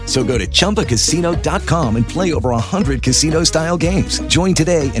everybody. So go to ChumbaCasino.com and play over 100 casino-style games. Join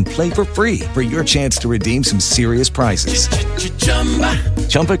today and play for free for your chance to redeem some serious prizes.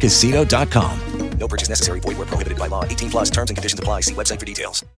 ChumbaCasino.com. No purchase necessary. Void where prohibited by law. 18+. Terms and conditions apply. See website for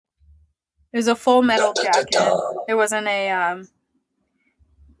details. It was a Full Metal Jacket. It wasn't a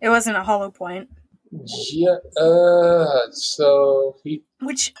hollow point. Yeah. So he.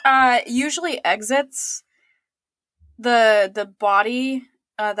 Which usually exits the body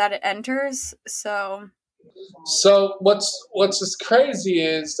that it enters. So what's just crazy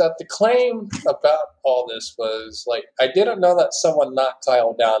is that the claim about all this was like, I didn't know that someone knocked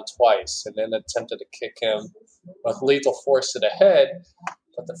Kyle down twice and then attempted to kick him with lethal force to the head.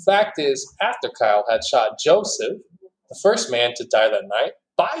 But the fact is, after Kyle had shot Joseph, the first man to die that night,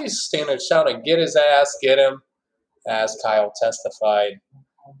 bystanders shouting, "Get his ass, get him," as Kyle testified.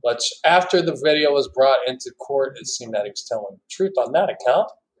 But after the video was brought into court, it seemed that he was telling the truth on that account.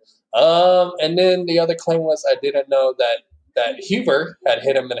 And then the other claim was, I didn't know that Huber had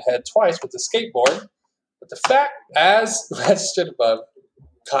hit him in the head twice with the skateboard. But the fact, as registered above,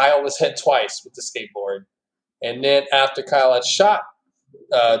 Kyle was hit twice with the skateboard. And then after Kyle had shot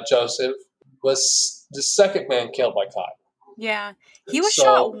Joseph, was the second man killed by Kyle. Yeah. He was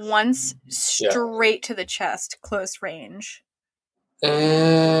shot once straight to the chest, close range.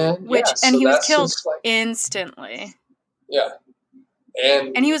 And he was killed instantly. Yeah.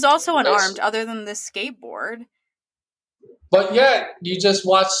 And he was also unarmed other than the skateboard. But yet, you just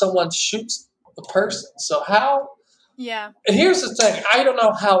watch someone shoot a person. So how? Yeah. And here's the thing. I don't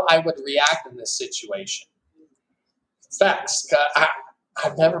know how I would react in this situation. Facts.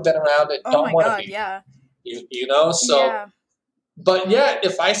 I've never been around it. Oh don't my want God, to be. yeah. You know? So. Yeah. But yet,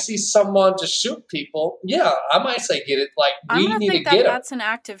 if I see someone just shoot people, I might say get it. Like, we need to get him. That's an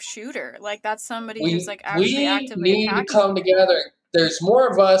active shooter. Like, that's somebody who's like actually actively We need attacking. to come together. There's more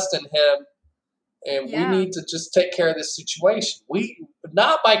of us than him, and we need to just take care of this situation. We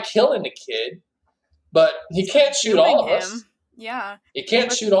not by killing the kid, but he can't shoot all of us. Yeah, he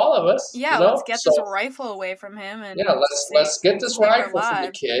can't shoot all of us. Yeah, you know? Let's get this rifle away from him, and let's get this rifle from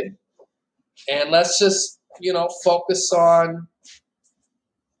the kid, and let's just focus on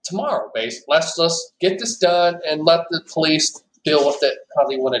tomorrow, basically. Let's get this done and let the police deal with it how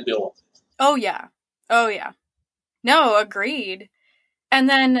they want to deal with it. Oh yeah. No, agreed. And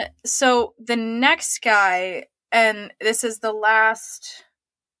then, so the next guy, and this is the last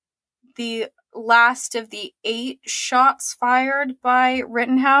of the 8 shots fired by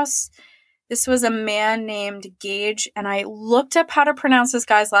Rittenhouse. This was a man named Gage, and I looked up how to pronounce this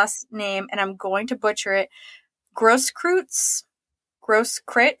guy's last name, and I'm going to butcher it. Grosskreutz.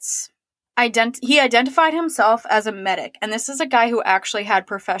 He identified himself as a medic, and this is a guy who actually had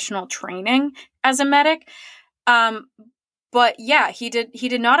professional training as a medic. But yeah, he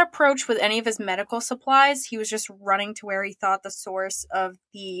did not approach with any of his medical supplies. He was just running to where he thought the source of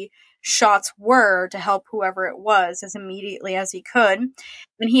the shots were to help whoever it was as immediately as he could.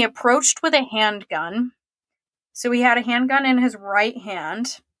 And he approached with a handgun. So he had a handgun in his right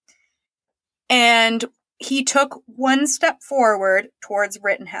hand. And he took one step forward towards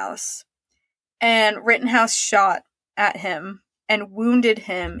Rittenhouse. And Rittenhouse shot at him and wounded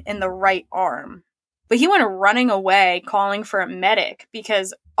him in the right arm. But he went running away, calling for a medic,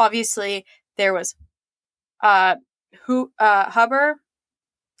 because obviously there was Huber,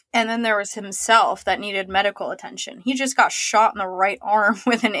 and then there was himself that needed medical attention. He just got shot in the right arm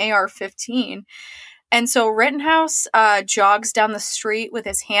with an AR-15. And so Rittenhouse jogs down the street with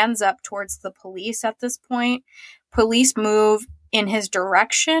his hands up towards the police at this point. Police move in his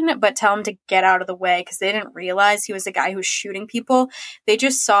direction, but tell him to get out of the way because they didn't realize he was the guy who's shooting people. They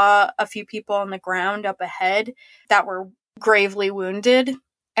just saw a few people on the ground up ahead that were gravely wounded.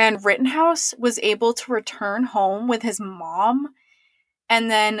 And Rittenhouse was able to return home with his mom, and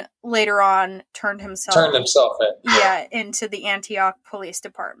then later on turned himself into the Antioch Police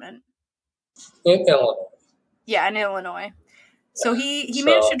Department. In Illinois. Yeah, in Illinois. So he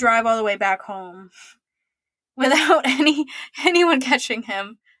managed to drive all the way back home without anyone catching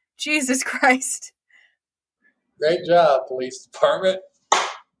him. Jesus Christ. Great job, police department.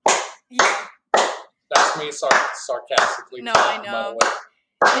 Yeah. That's me sarcastically. No, I know.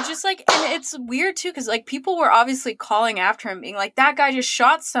 It just like, and it's weird too, because like people were obviously calling after him, being like, that guy just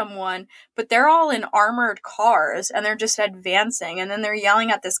shot someone, but they're all in armored cars and they're just advancing, and then they're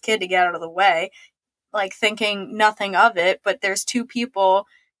yelling at this kid to get out of the way, like thinking nothing of it. But there's 3 people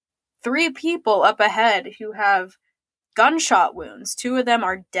up ahead who have gunshot wounds. 2 of them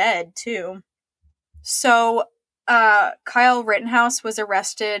are dead too. So Kyle Rittenhouse was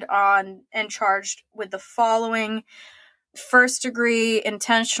arrested on and charged with the following: first-degree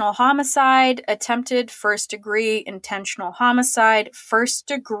intentional homicide, attempted first-degree intentional homicide,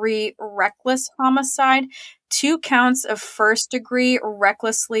 first-degree reckless homicide, 2 counts of first-degree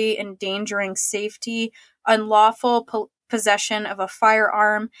recklessly endangering safety, unlawful possession of a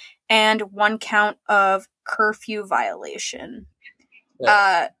firearm, and 1 count of curfew violation.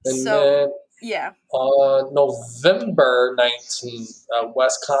 Yeah. Yeah. On November 19th, a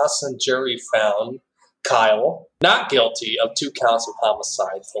Wisconsin jury found Kyle not guilty of 2 counts of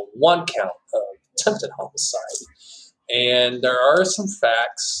homicide for 1 count of attempted homicide. And there are some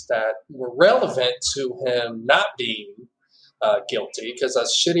facts that were relevant to him not being guilty, because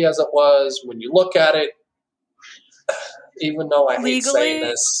as shitty as it was, when you look at it, even though I hate saying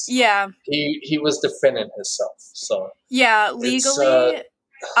this, yeah, he was defending himself. So yeah, legally,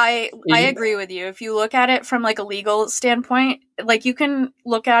 I agree with you. If you look at it from like a legal standpoint, like you can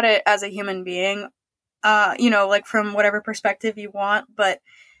look at it as a human being, like from whatever perspective you want, but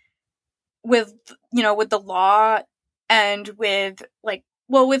with the law and with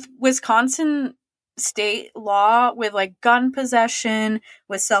with Wisconsin state law, with like gun possession,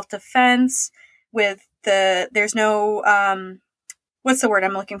 with self-defense, with there's no what's the word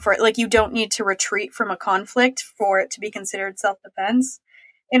I'm looking for? Like, you don't need to retreat from a conflict for it to be considered self-defense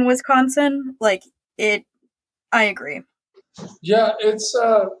in Wisconsin. Like, I agree. Yeah, it's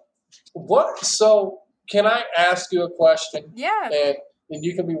what? So, can I ask you a question? Yeah. And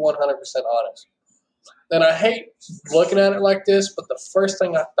you can be 100% honest. And I hate looking at it like this, but the first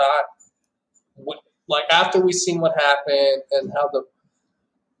thing I thought, like after we seen what happened and how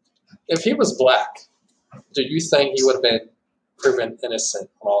if he was black, do you think he would have been proven innocent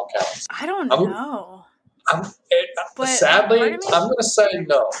on all counts? I don't know. Sadly, I'm going to say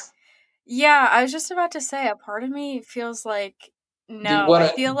no. Yeah, I was just about to say, a part of me feels like no. I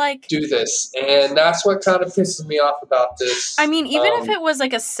feel like do this, and that's what kind of pisses me off about this. I mean, even if it was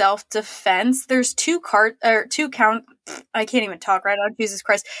like a self-defense, there's 2 count. I can't even talk right now. Jesus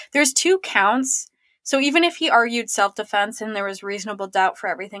Christ, there's 2 counts. So even if he argued self-defense and there was reasonable doubt for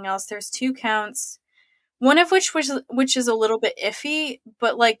everything else, there's 2 counts. One of which is a little bit iffy,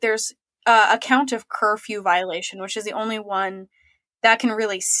 but like there's a count of curfew violation, which is the only one that can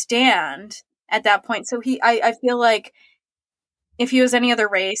really stand at that point. So I feel like if he was any other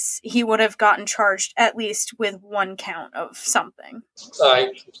race, he would have gotten charged at least with 1 count of something.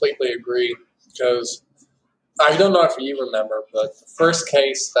 I completely agree, because I don't know if you remember, but the first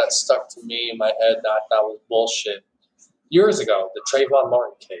case that stuck to me in my head that was bullshit years ago, the Trayvon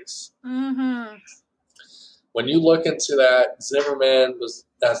Martin case. Mm-hmm. When you look into that, Zimmerman was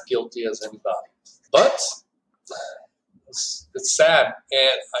as guilty as anybody. But it's sad,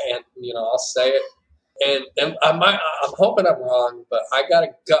 and I'll say it. And I'm hoping I'm wrong, but I got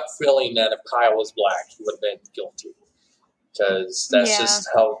a gut feeling that if Kyle was black, he would have been guilty, because that's just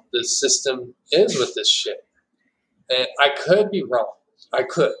how the system is with this shit. And I could be wrong. I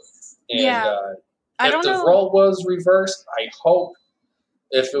could. And if the role was reversed, I hope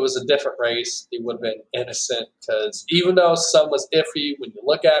if it was a different race, he would have been innocent, because even though some was iffy, when you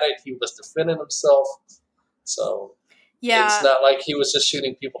look at it, he was defending himself. So it's not like he was just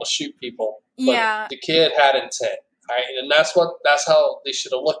shooting people to shoot people. But the kid had intent. Right? And that's how they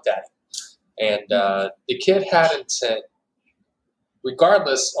should have looked at it. And the kid had intent,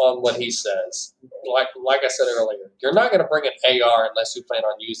 regardless on what he says. Like I said earlier, you're not going to bring an AR unless you plan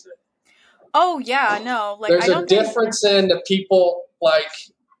on using it. Oh, yeah, no. Like, there's a difference in the people like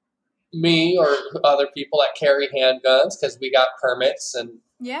me or other people that carry handguns, because we got permits and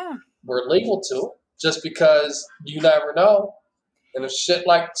we're legal to, just because you never know. And if something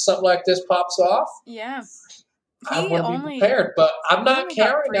like this pops off, I want to be prepared. But I'm not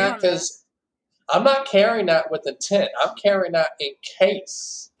carrying that because I'm not carrying that with intent. I'm carrying that in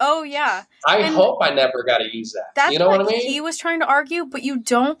case. Oh, yeah. I hope I never got to use that. That's you know what I mean? He was trying to argue, but you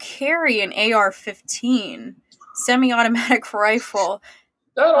don't carry an AR-15 semi-automatic rifle.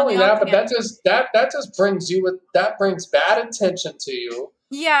 Not only that, but that just brings bad intention to you.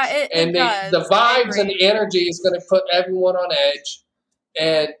 Yeah, it does. The vibes and the energy is going to put everyone on edge.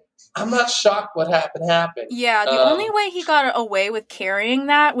 And I'm not shocked what happened. Yeah, the only way he got away with carrying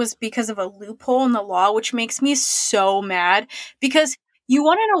that was because of a loophole in the law, which makes me so mad. Because You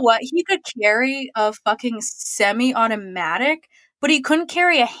want to know what? He could carry a fucking semi-automatic, but he couldn't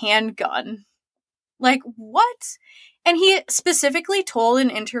carry a handgun. Like, what? And he specifically told an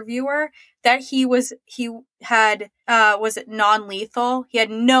interviewer that he had was it non-lethal? He had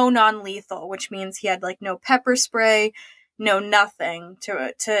no non-lethal, which means he had, like, no pepper spray, no nothing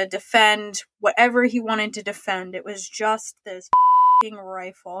to defend whatever he wanted to defend. It was just this fucking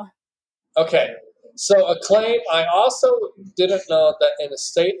rifle. Okay. So a claim, I also didn't know that in the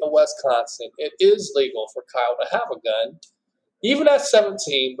state of Wisconsin, it is legal for Kyle to have a gun, even at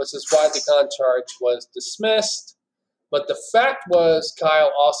 17, which is why the gun charge was dismissed. But the fact was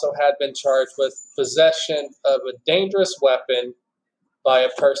Kyle also had been charged with possession of a dangerous weapon by a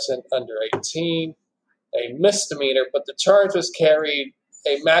person under 18, a misdemeanor, but the charge was carried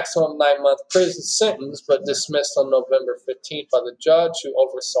a maximum 9-month prison sentence, but dismissed on November 15th by the judge who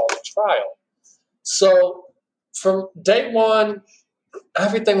oversaw the trial. So from day one,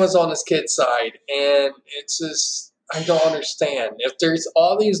 everything was on this kid's side, and it's just, I don't understand. If there's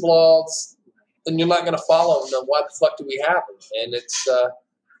all these laws and you're not going to follow them, then why the fuck do we have them? And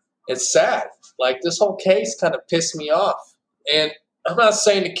it's sad. Like, this whole case kind of pissed me off. And I'm not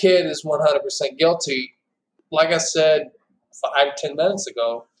saying the kid is 100% guilty. Like I said 5-10 minutes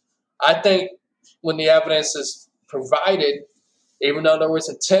ago, I think when the evidence is provided, even though there was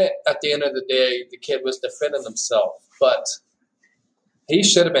intent, at the end of the day, the kid was defending himself. But he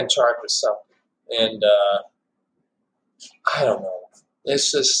should have been charged with something. And I don't know.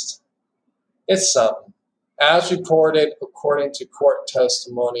 It's just, it's something. As reported, according to court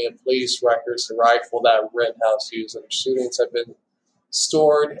testimony and police records, the rifle that Rittenhouse used in the shootings had been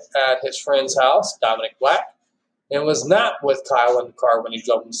stored at his friend's house, Dominic Black, and was not with Kyle in the car when he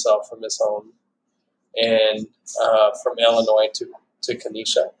drove himself from his home and from Illinois to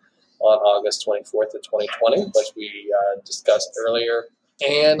Kenosha on August 24th of 2020, which we discussed earlier.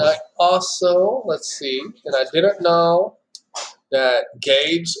 And I also, let's see, and I didn't know that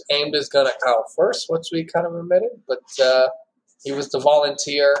Gage aimed his gun at Kyle first, which we kind of admitted, but he was the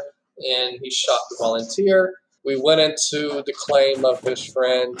volunteer, and he shot the volunteer. We went into the claim of his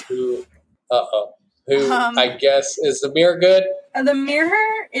friend who I guess, is the mirror good? The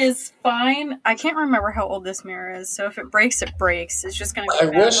mirror is fine. I can't remember how old this mirror is, so if it breaks, it breaks. It's just going to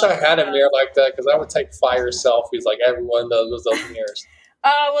go I wish I had a mirror like that, because I would take fire selfies like everyone does with those mirrors.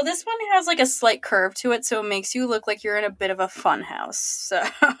 Well, this one has like a slight curve to it, so it makes you look like you're in a bit of a fun house. So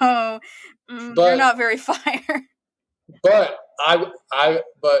you're not very fire. But I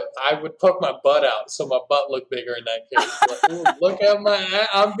would poke my butt out so my butt looked bigger in that case. Like, look at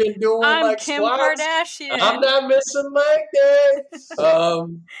I've been doing I'm like Kim squats. Kardashian. I'm not missing leg day.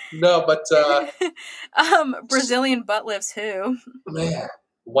 No, but Brazilian butt lifts who? Man,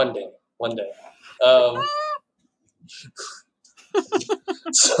 one day.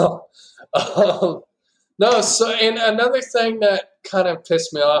 And another thing that kind of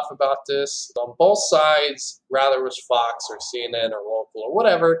pissed me off about this, on both sides, rather it was Fox or CNN or local or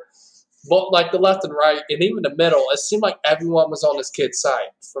whatever, but like the left and right, and even the middle, it seemed like everyone was on this kid's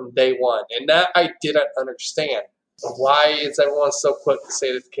side from day one. And that I didn't understand. Why is everyone so quick to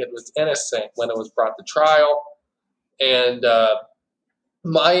say that the kid was innocent when it was brought to trial? And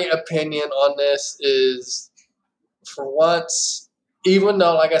my opinion on this is, for once, even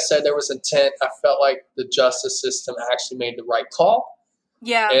though, like I said, there was intent, I felt like the justice system actually made the right call.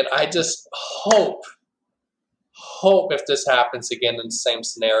 Yeah. And I just hope if this happens again in the same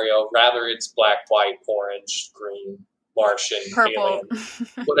scenario, rather it's black, white, orange, green, Martian, purple, alien,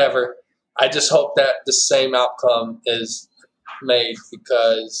 whatever, I just hope that the same outcome is made,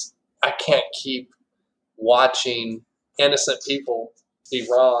 because I can't keep watching innocent people be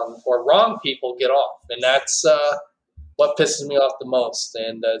wrong or wrong people get off. And that's what pisses me off the most.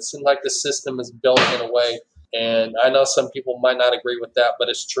 And it seems like the system is built in a way, and I know some people might not agree with that, but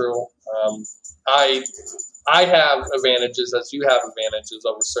it's true. I have advantages, as you have advantages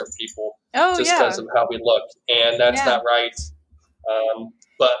over certain people, because of how we look, and that's not right.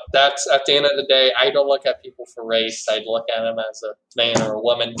 But that's, at the end of the day, I don't look at people for race. I look at them as a man or a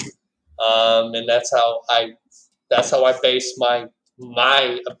woman, and that's how I base my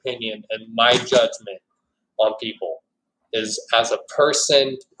opinion and my judgment on people. Is as a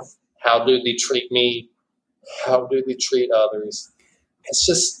person, how do they treat me? How do they treat others?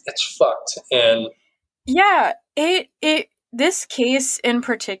 It's fucked. And yeah, this case in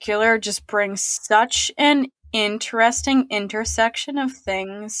particular just brings such an interesting intersection of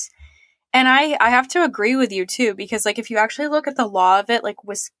things. And I have to agree with you too, because like if you actually look at the law of it, like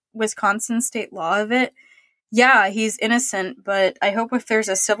Wisconsin state law of it, yeah, he's innocent, but I hope if there's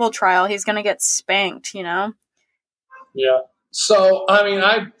a civil trial, he's going to get spanked, you know? Yeah. So, I mean,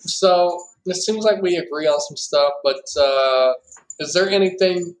 it seems like we agree on some stuff, but is there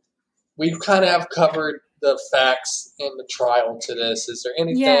anything we kind of have covered the facts in the trial to this? Is there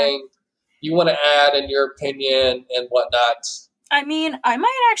anything you want to add in your opinion and whatnot? I mean, I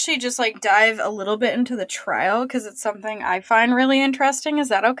might actually just like dive a little bit into the trial because it's something I find really interesting. Is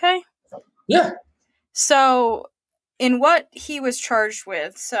that okay? Yeah. So, in what he was charged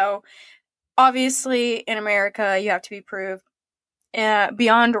with, so obviously in America, you have to be proved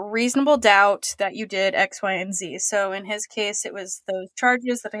beyond reasonable doubt that you did X, Y, and Z. So in his case, it was those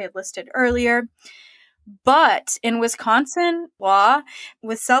charges that I had listed earlier. But in Wisconsin law,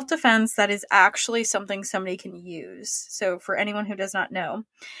 with self-defense, that is actually something somebody can use. So for anyone who does not know,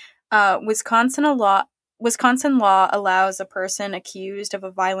 Wisconsin law allows a person accused of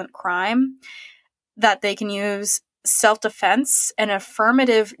a violent crime that they can use self-defense and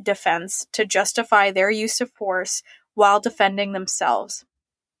affirmative defense to justify their use of force while defending themselves.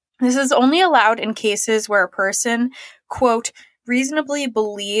 This is only allowed in cases where a person, quote, reasonably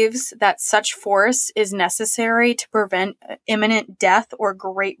believes that such force is necessary to prevent imminent death or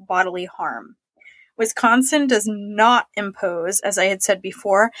great bodily harm. Wisconsin does not impose, as I had said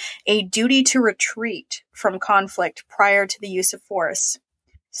before, a duty to retreat from conflict prior to the use of force.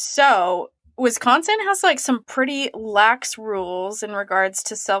 So, Wisconsin has like some pretty lax rules in regards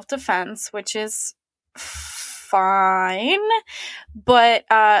to self-defense, which is fine. But,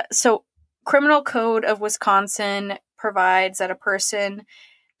 so Criminal Code of Wisconsin provides that a person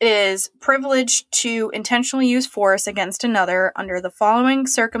is privileged to intentionally use force against another under the following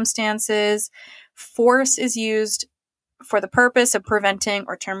circumstances. Force is used for the purpose of preventing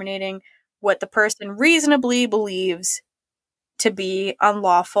or terminating what the person reasonably believes to be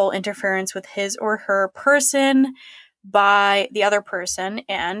unlawful interference with his or her person by the other person,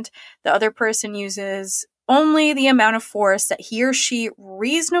 and the other person uses only the amount of force that he or she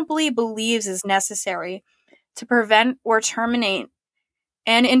reasonably believes is necessary to prevent or terminate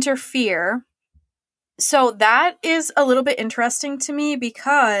and interfere. So that is a little bit interesting to me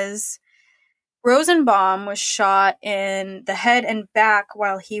because Rosenbaum was shot in the head and back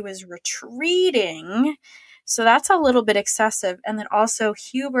while he was retreating. So that's a little bit excessive. And then also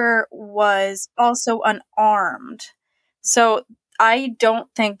Huber was also unarmed. So I don't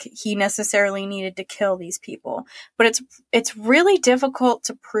think he necessarily needed to kill these people. But it's really difficult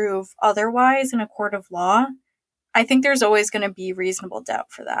to prove otherwise in a court of law. I think there's always going to be reasonable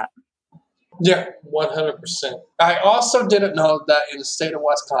doubt for that. Yeah, 100%. I also didn't know that in the state of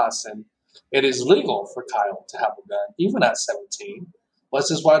Wisconsin, it is legal for Kyle to have a gun, even at 17.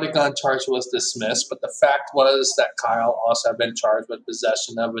 This is why the gun charge was dismissed, but the fact was that Kyle also had been charged with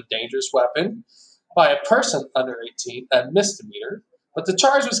possession of a dangerous weapon by a person under 18, a misdemeanor. But the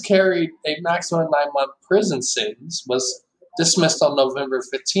charge was carried a maximum 9-month prison sentence, was dismissed on November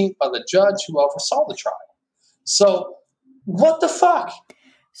 15th by the judge who oversaw the trial. So, what the fuck?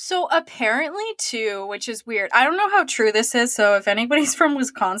 So apparently, too, which is weird. I don't know how true this is, so if anybody's from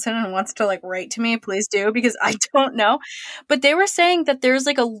Wisconsin and wants to, like, write to me, please do, because I don't know. But they were saying that there's,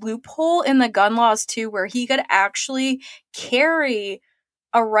 like, a loophole in the gun laws, too, where he could actually carry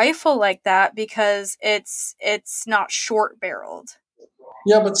a rifle like that because it's not short-barreled.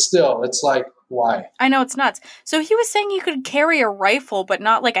 Yeah, but still, it's like, why? I know, it's nuts. So he was saying you could carry a rifle, but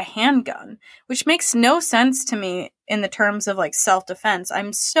not like a handgun, which makes no sense to me in the terms of like self-defense.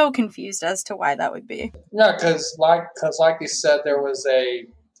 I'm so confused as to why that would be. Yeah, because like you said, there was a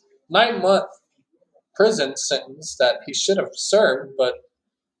 9-month prison sentence that he should have served, but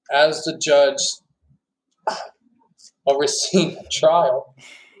as the judge overseeing the trial,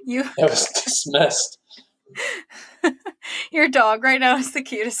 it was dismissed. Your dog right now is the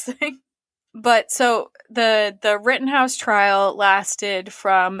cutest thing. But so the Rittenhouse trial lasted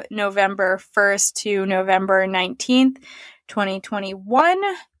from November 1st to November 19th, 2021.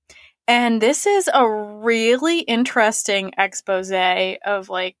 And this is a really interesting expose of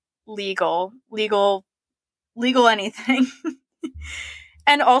like legal anything.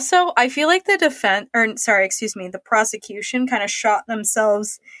 And also, I feel like the prosecution kind of shot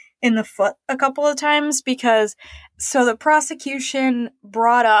themselves in the foot a couple of times because so the prosecution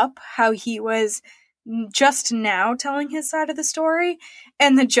brought up how he was just now telling his side of the story,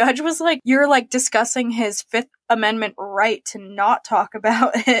 and the judge was like, you're like discussing his Fifth Amendment right to not talk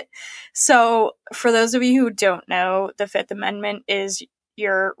about it. So for those of you who don't know, the Fifth Amendment is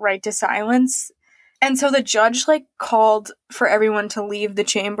your right to silence. And so the judge like called for everyone to leave the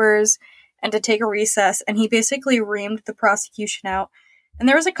chambers and to take a recess, and he basically reamed the prosecution out. And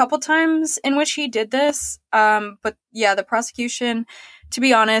there was a couple times in which he did this, but yeah, the prosecution, to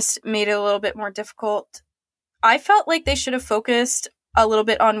be honest, made it a little bit more difficult I felt like they should have focused a little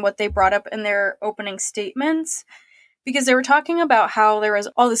bit on what they brought up in their opening statements, because they were talking about how there was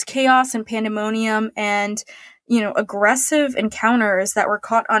all this chaos and pandemonium and, aggressive encounters that were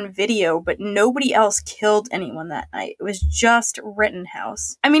caught on video, but nobody else killed anyone that night. It was just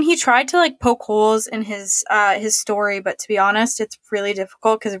Rittenhouse. I mean, he tried to poke holes in his story, but to be honest, it's really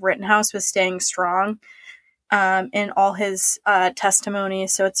difficult because Rittenhouse was staying strong in all his testimony.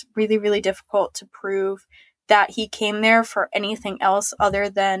 So it's really, really difficult to prove that he came there for anything else other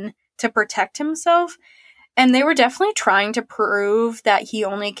than to protect himself. And they were definitely trying to prove that he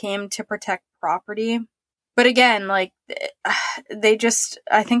only came to protect property. But again, I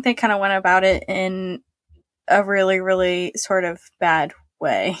think they kind of went about it in a really, really sort of bad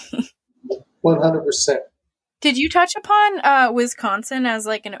way. 100%. Did you touch upon Wisconsin as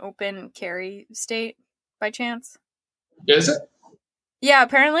an open carry state by chance? Is it? Yeah,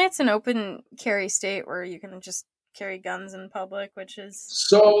 apparently it's an open carry state where you can just carry guns in public, which is...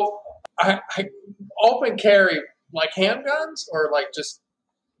 So, I open carry, handguns or just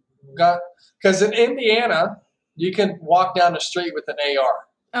gun? Because in Indiana, you can walk down the street with an AR.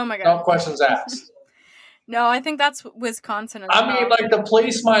 Oh my God. No questions asked. No, I think that's Wisconsin as I well. mean, the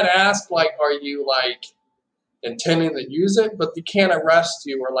police might ask, are you, intending to use it? But they can't arrest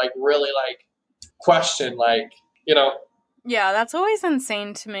you or, really, question, Yeah, that's always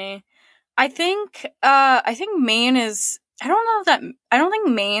insane to me. I think Maine is... I don't think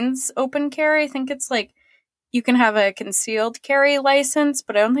Maine's open carry. I think it's, you can have a concealed carry license,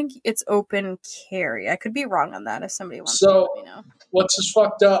 but I don't think it's open carry. I could be wrong on that if somebody wants to let me know. What's just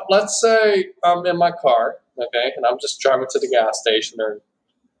fucked up? Let's say I'm in my car, okay, and I'm just driving to the gas station or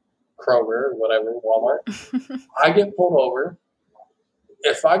Kroger or whatever, Walmart. I get pulled over.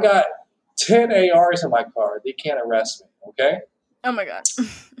 If I got 10 ARs in my car, they can't arrest me, okay? Oh my God.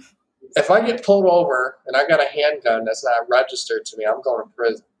 If I get pulled over and I got a handgun that's not registered to me, I'm going to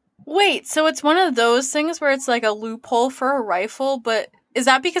prison. Wait, so it's one of those things where it's a loophole for a rifle, but is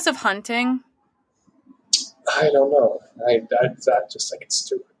that because of hunting? I don't know. I just think it's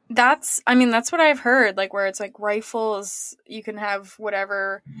stupid. That's what I've heard, where it's rifles, you can have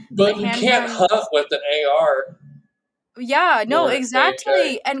whatever. But you can't hunt with an AR. Yeah, no,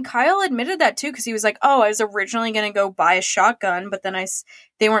 exactly. And Kyle admitted that too, because he was like, "Oh, I was originally going to go buy a shotgun, but then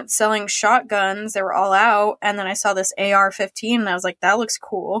they weren't selling shotguns; they were all out. And then I saw this AR-15, and I was like, that looks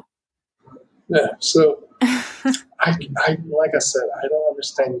cool." Yeah. So, I like I said, I don't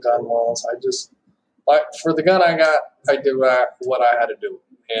understand gun laws. I just for the gun I got, I did what I had to do,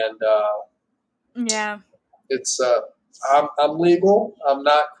 and yeah, it's I'm legal. I'm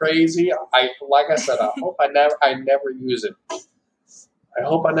not crazy. Like I said, I hope I never use it. I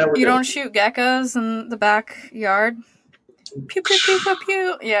hope I never. You don't shoot geckos in the backyard? Pew pew pew pew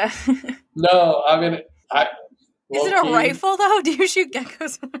pew. Yeah. No, I mean, Is it a rifle though? Do you shoot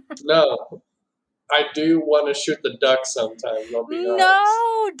geckos? No, I do want to shoot the ducks sometimes. I'll be honest.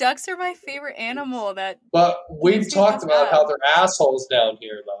 No, ducks are my favorite animal. But we've talked about how they're assholes down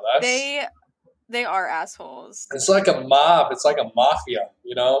here, though. They are assholes. It's like a mob. It's like a mafia,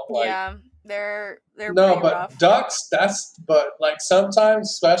 yeah, they're no, but rough. ducks. But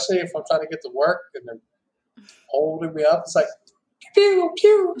sometimes, especially if I'm trying to get to work and they're holding me up, it's like pew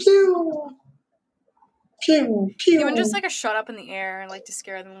pew pew pew pew. Even just a shut up in the air and to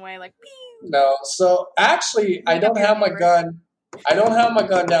scare them away, pew. No, so actually, I don't have my gun. I don't have my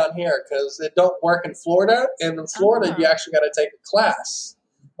gun down here because it don't work in Florida. And in Florida, you actually got to take a class,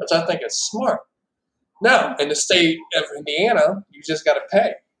 which I think is smart. Now, in the state of Indiana, you just got to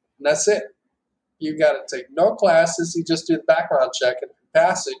pay, and that's it. You got to take no classes. You just do the background check, and if you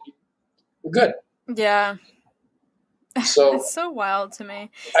pass it, you're good. Yeah. So it's so wild to me.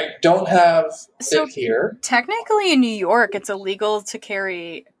 I don't have it here. Technically, in New York, it's illegal to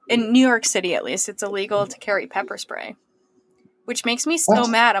carry. In New York City, at least, it's illegal to carry pepper spray, which makes me so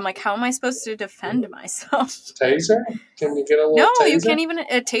mad. I'm like, how am I supposed to defend myself? Taser? Can you get a little No, taser? you can't even.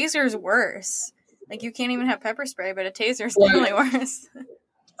 A taser is worse. You can't even have pepper spray, but a taser is definitely worse.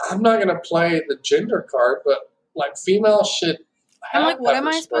 I'm not going to play the gender card, but females should have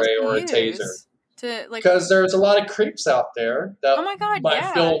pepper spray or a taser. Because there's a lot of creeps out there that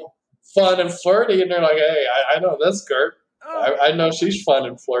might feel fun and flirty, and they're like, hey, I know this girl. I know she's fun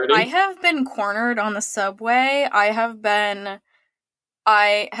and flirty. I have been cornered on the subway. I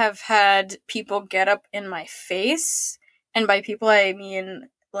have had people get up in my face, and by people I mean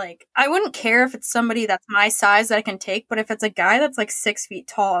I wouldn't care if it's somebody that's my size that I can take, but if it's a guy that's 6 feet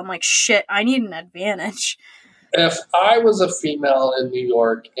tall, I'm like, shit, I need an advantage. If I was a female in New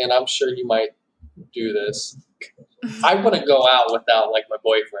York, and I'm sure you might do this, I wouldn't go out without my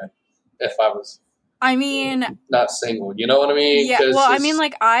boyfriend if I was I mean, not single. You know what I mean? Yeah. Well, I mean,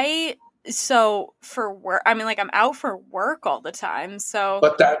 like so for work, I mean, like I'm out for work all the time. So,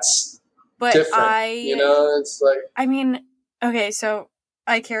 but that's different. You know, it's like. I mean, okay, so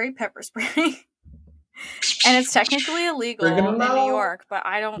I carry pepper spray, and it's technically illegal in New York, but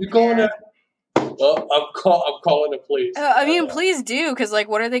I don't. You're going to. Well, I'm calling the police. I mean, please do, because like,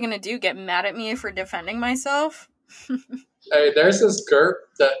 what are they going to do? Get mad at me for defending myself? Hey, there's this GURP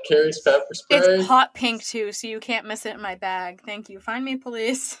that carries pepper spray. It's hot pink too, so you can't miss it in my bag. Thank you. Find me,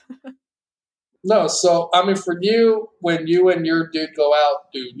 police. No, so I mean, for you, when you and your dude go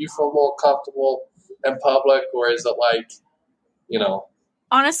out, do you feel more comfortable in public, or is it like, you know?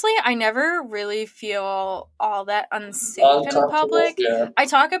 Honestly, I never really feel all that unsafe in public. Yeah. I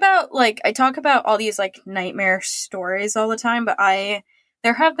talk about all these like nightmare stories all the time, but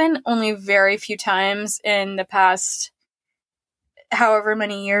there have been only very few times in the past however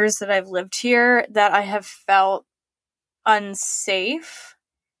many years that I've lived here that I have felt unsafe.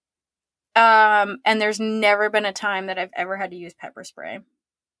 And there's never been a time that I've ever had to use pepper spray.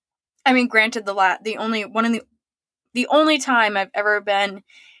 I mean, granted, the only time I've ever been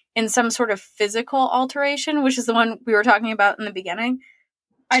in some sort of physical alteration, which is the one we were talking about in the beginning,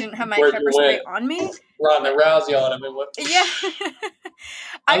 I didn't have my pepper spray on me. Ronda Rousey on him. Yeah.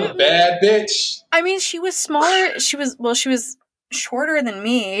 I'm a bad bitch. I mean, she was smaller. She was shorter than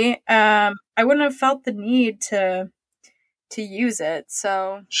me. I wouldn't have felt the need to use it.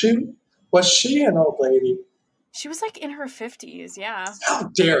 So was she an old lady? She was like in her 50s. Yeah. How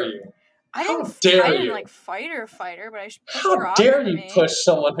dare you? I didn't like fight her, but I pushed her off. How dare you push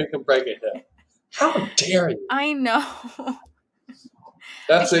someone who can break a hip? How dare you? I know.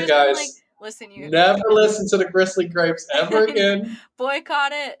 That's it, guys. Like, listen, you never listen to the Grizzly Grapes ever again.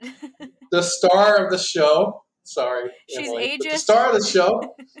 Boycott it. The star of the show. Sorry, she's Emily, ageist. the star of the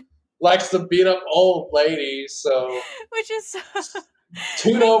show likes to beat up old ladies. So, which is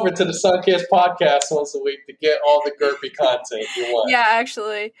tune over to the Sunkiss podcast once a week to get all the GURPy content you want. Yeah,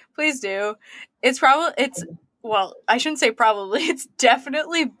 actually, please do. Well, I shouldn't say probably. It's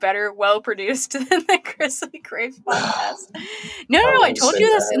definitely better, well produced than the Grizzly Grapes podcast. No, I told you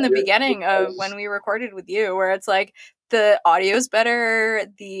this in the beginning of when we recorded with you, where it's like the audio's better,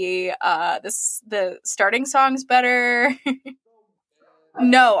 the starting song's better.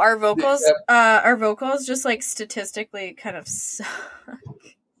 No, our vocals just like statistically kind of suck.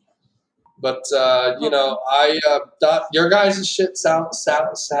 But you know, I thought your guys' shit sounded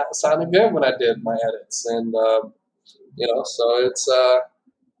good when I did my edits, and you know, so it's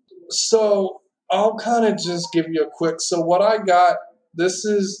so I'll kind of just give you a quick. So what I got, this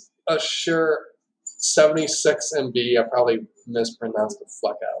is a Shure 76 MB. I probably mispronounced the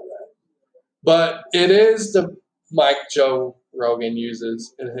fuck out of that, but it is the mic Joe Rogan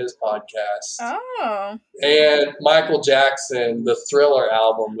uses in his podcast. Oh. And Michael Jackson, the Thriller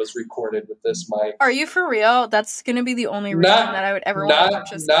album, was recorded with this mic. Are you for real? That's going to be the only reason that I would ever want to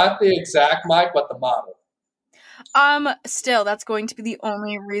purchase. Not the exact mic, but the model. Still, that's going to be the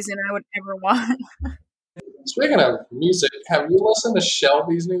only reason I would ever want. Speaking of music, have you listened to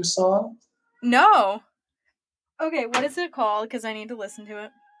Shelby's new song? No. Okay, what is it called? Because I need to listen to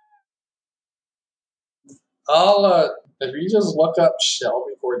it. If you just look up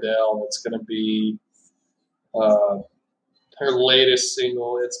Shelby Cordell, it's going to be her latest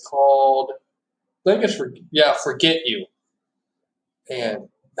single. It's called, I think it's Forget You. And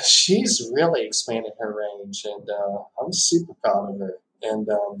she's really expanded her range, and I'm super proud of her. And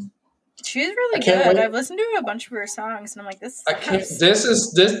she's really good. I've listened to a bunch of her songs, and I'm like, this. This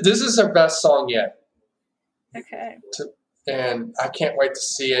is her best song yet. Okay. And I can't wait to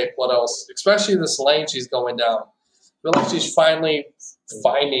see it. What else? Especially this lane she's going down. I feel like she's finally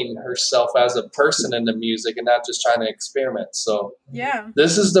finding herself as a person in the music and not just trying to experiment. So yeah,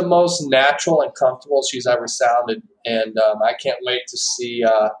 this is the most natural and comfortable she's ever sounded. And I can't wait to see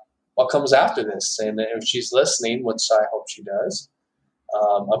what comes after this. And if she's listening, which I hope she does,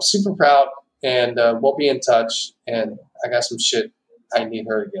 I'm super proud. And we'll be in touch. And I got some shit I need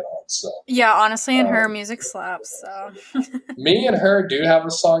her to get on. So yeah, honestly, and her music slaps. So me and her do have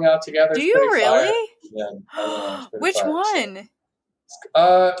a song out together. Do you really? Fire. Yeah. Which one?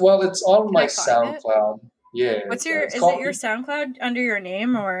 Well, it's on my SoundCloud. Yeah. Is it your SoundCloud under your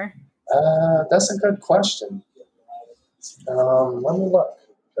name or? That's a good question. Let me look.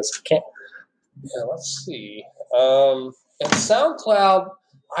 Because I can't. Yeah, let's see. And SoundCloud,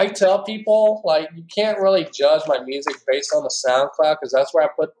 I tell people, like, you can't really judge my music based on the SoundCloud because that's where I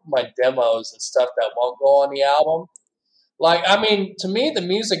put my demos and stuff that won't go on the album. Like, I mean, to me, the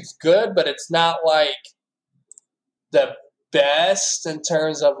music's good, but it's not, like, the best in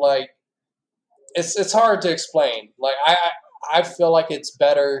terms of, like, it's hard to explain. Like I feel like it's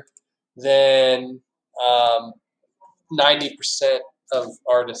better than 90% of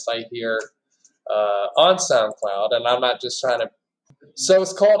artists I hear on SoundCloud, and I'm not just trying to. So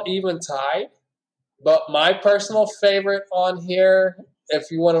it's called Eventide, but my personal favorite on here,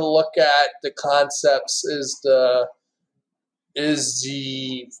 if you want to look at the concepts, is the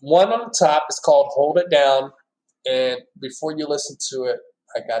one on the top. It's called Hold It Down, and before you listen to it,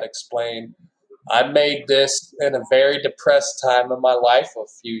 I gotta explain. I made this in a very depressed time of my life a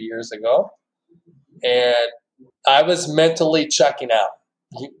few years ago, and I was mentally checking out.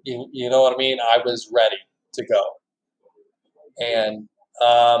 You know what I mean? I was ready to go. And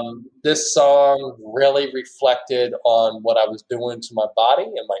this song really reflected on what I was doing to my body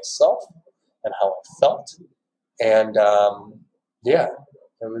and myself and how I felt. And it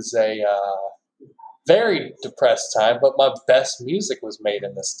was a very depressed time, but my best music was made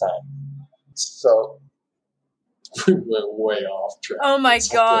in this time. So we went way off track. Oh my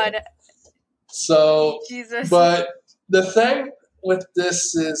God. So, Jesus. But the thing with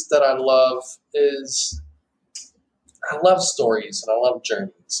this is that I love stories and I love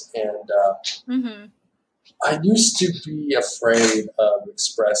journeys. And I used to be afraid of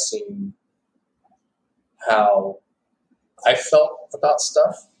expressing how I felt about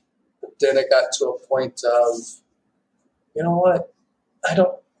stuff. But then it got to a point of, you know what?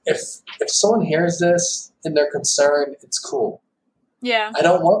 If someone hears this and they're concerned, it's cool. Yeah. I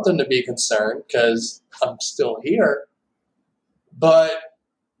don't want them to be concerned because I'm still here. But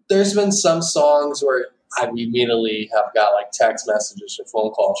there's been some songs where I immediately have got like text messages or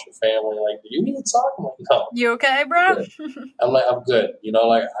phone calls from family like, do you need to talk? I'm like, no. You okay, bro? I'm like, I'm good. You know,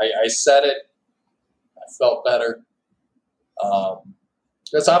 like I said it. I felt better.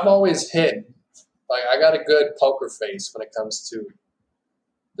 Because I've always hid. Like I got a good poker face when it comes to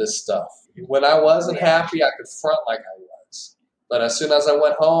this stuff. When I wasn't happy, I could front like I was. But as soon as I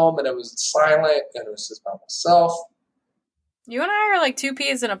went home and it was silent and it was just by myself. You and I are like two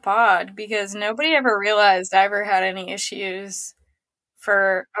peas in a pod because nobody ever realized I ever had any issues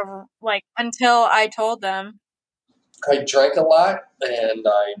until I told them. I drank a lot and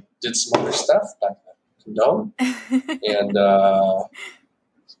I did some other stuff that I condone. And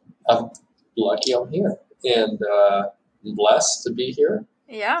I'm lucky I'm here and I'm blessed to be here.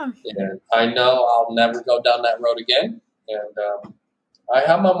 Yeah. And I know I'll never go down that road again. And I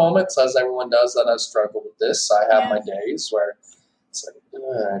have my moments, as everyone does, that I struggle with this. I have my days where it's like,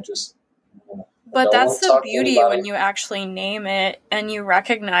 I just... But that's the beauty when you actually name it and you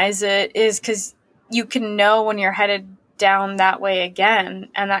recognize it is because you can know when you're headed down that way again.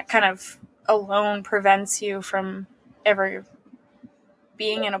 And that kind of alone prevents you from ever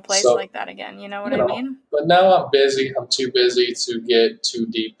being in a place like that again. You know what I mean? But now I'm busy. I'm too busy to get too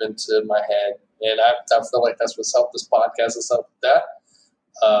deep into my head. And I feel like that's what's helped this podcast is helped with that.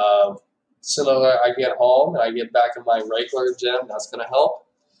 As soon as I get home and I get back in my regular gym, that's going to help.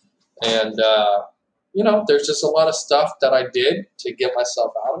 And, there's just a lot of stuff that I did to get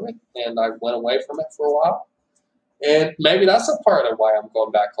myself out of it. And I went away from it for a while. And maybe that's a part of why I'm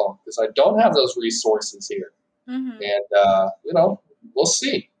going back home because I don't have those resources here. Mm-hmm. And, we'll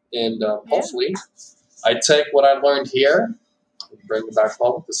see. And hopefully I take what I learned here and bring it back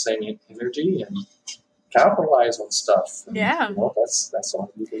home with the same energy and capitalize on stuff. And, that's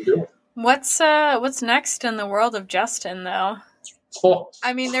all you can do. What's next in the world of Justin, though?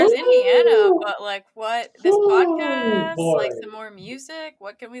 I mean, there's Indiana, but what this podcast, some more music.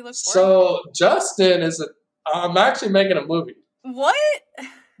 What can we look for? So Justin I'm actually making a movie. What?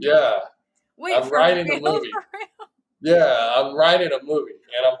 Yeah. Wait, I'm writing a movie. Yeah, I'm writing a movie,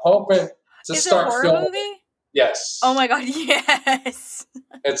 and I'm hoping to start filming. Is it a horror movie? Yes. Oh my God, yes.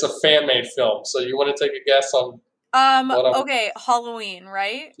 It's a fan-made film. So you want to take a guess on? Okay, Halloween,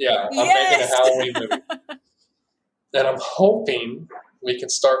 right? Yeah, I'm making a Halloween movie. And I'm hoping we can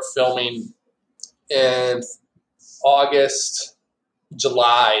start filming in August,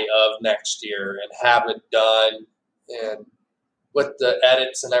 July of next year and have it done and with the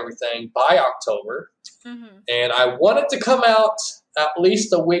edits and everything by October. Mm-hmm. And I want it to come out at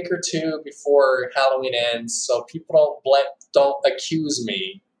least a week or two before Halloween ends so people don't accuse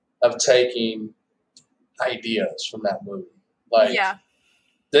me of taking ideas from that movie.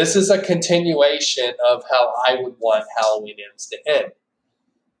 This is a continuation of how I would want Halloween Ends to end.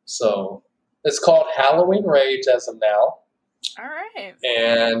 So it's called Halloween Rage as of now. All right.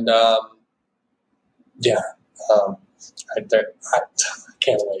 And I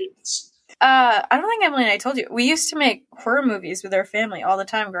can't wait. I don't think Emily and I told you. We used to make horror movies with our family all the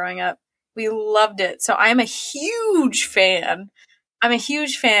time growing up. We loved it. So I'm a huge fan I'm a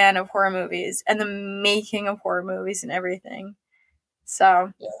huge fan of horror movies and the making of horror movies and everything.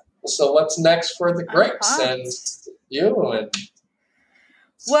 So yeah. So what's next for the Greats and you? And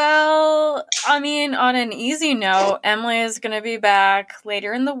well, I mean, on an easy note, Emily is going to be back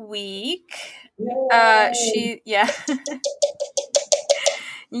later in the week.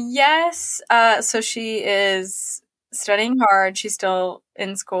 Yes. So she is studying hard. She's still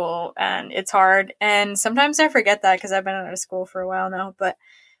in school, and it's hard. And sometimes I forget that because I've been out of school for a while now.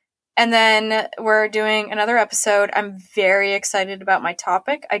 And then we're doing another episode. I'm very excited about my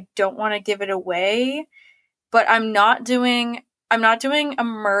topic. I don't want to give it away, but I'm not doing a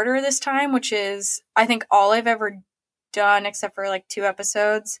murder this time, which is, I think, all I've ever done except for like 2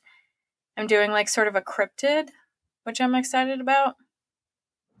 episodes. I'm doing like sort of a cryptid, which I'm excited about.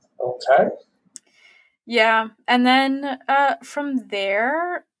 Okay. Yeah. And then from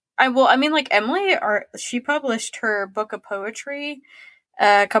there, Emily, she published her book of poetry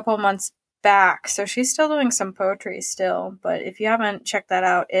a couple months back. So she's still doing some poetry still. But if you haven't checked that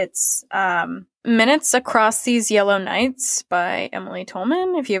out, it's Minutes Across These Yellow Nights by Emily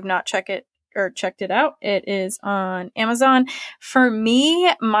Tolman. If you have not checked it out, it is on Amazon. For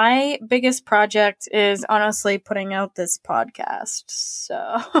me, my biggest project is honestly putting out this podcast.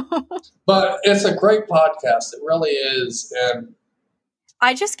 So, but it's a great podcast. It really is, and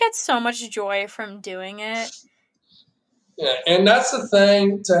I just get so much joy from doing it. Yeah, and that's the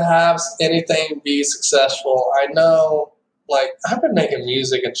thing, to have anything be successful. I know, like, I've been making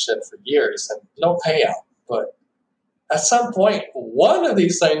music and shit for years, and no payout, but at some point, one of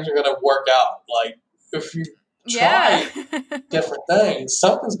these things are going to work out. Like, if you try different things,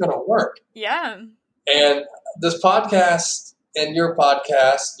 something's going to work. Yeah. And this podcast and your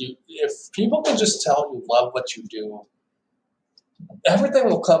podcast, if people can just tell you love what you do, everything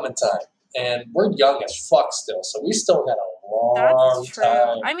will come in time. And we're young as fuck still, so we still got a long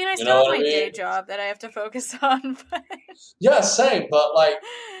time. I mean, I still have my day job that I have to focus on. But yeah, same. But, like,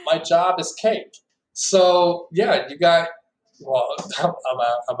 my job is cake. So, yeah, you got, well,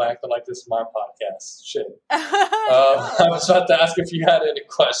 I'm acting like this is my podcast. Shit. I was about to ask if you had any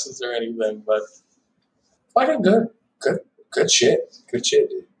questions or anything, but fucking good shit. Good shit,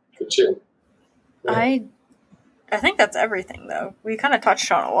 dude. Good shit. Yeah. I think that's everything, though. We kind of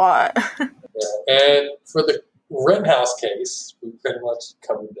touched on a lot. Yeah. And for the Rittenhouse case, we pretty much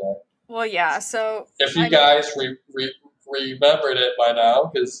covered that. Well, yeah, so if you guys remembered it by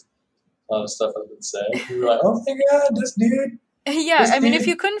now, because a lot of stuff has been said, you're like, oh my god, this dude. Yeah, I mean, if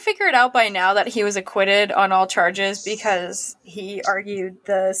you couldn't figure it out by now that he was acquitted on all charges because he argued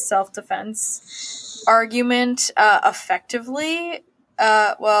the self-defense argument effectively,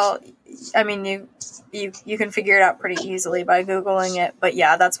 well, I mean, you can figure it out pretty easily by Googling it. But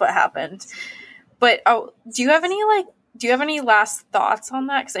yeah, that's what happened. But do you have any last thoughts on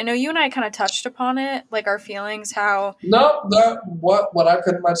that? Because I know you and I kind of touched upon it, like our feelings, how... No, what I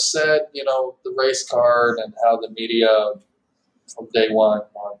pretty much said, the race card and how the media from day one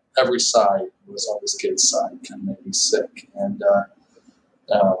on every side was on this kid's side kind of made me sick. And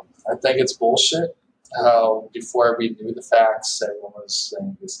I think it's bullshit how before we knew the facts, everyone was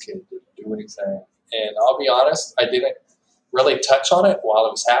saying this kid didn't do anything. And I'll be honest, I didn't really touch on it while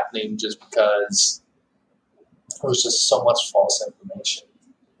it was happening just because there was just so much false information,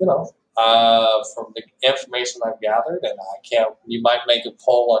 from the information I've gathered. And you might make a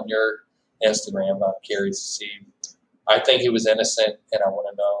poll on your Instagram. I'm curious to see. I think he was innocent, and I want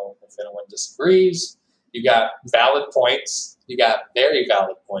to know if anyone disagrees. You got valid points. You got very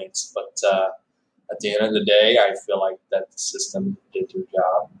valid points. But at the end of the day, I feel like that the system did their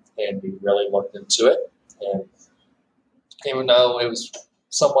job, and we really looked into it. And even though it was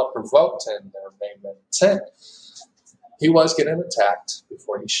somewhat provoked and there may have been intent, he was getting attacked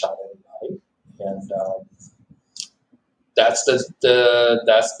before he shot anybody. And that's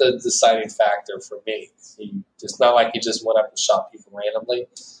the deciding factor for me. It's not like he just went up and shot people randomly.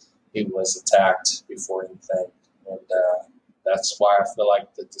 He was attacked before anything. And that's why I feel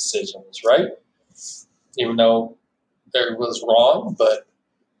like the decision was right, even though it was wrong. But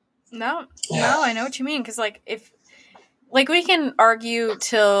no, I know what you mean. Because we can argue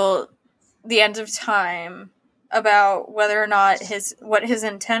till the end of time about whether or not what his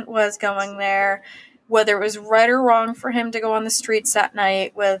intent was going there, whether it was right or wrong for him to go on the streets that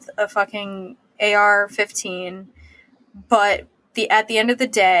night with a fucking AR-15. But at the end of the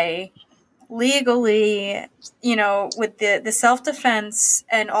day, legally, with the self-defense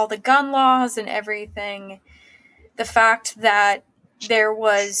and all the gun laws and everything, the fact that there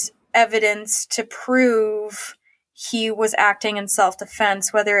was evidence to prove he was acting in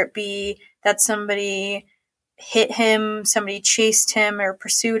self-defense, whether it be that somebody hit him, somebody chased him or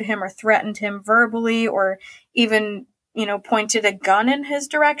pursued him or threatened him verbally, or even, pointed a gun in his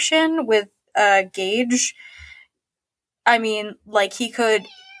direction with a gauge. I mean, like, he could...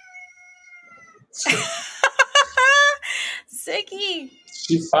 Ziggy!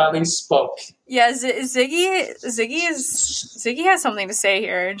 She finally spoke. Yeah, Ziggy has something to say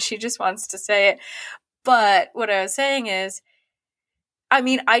here, and she just wants to say it. But what I was saying is, I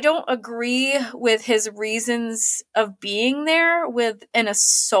mean, I don't agree with his reasons of being there with an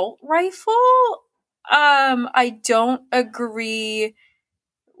assault rifle. I don't agree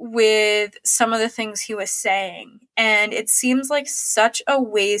with some of the things he was saying. And it seems like such a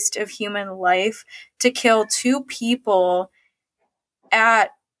waste of human life to kill two people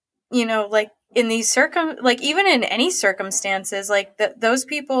at, like, in these even in any circumstances, like, those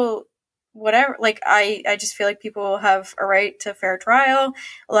people, whatever, like, I just feel like people have a right to fair trial.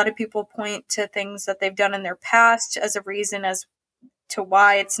 A lot of people point to things that they've done in their past as a reason as to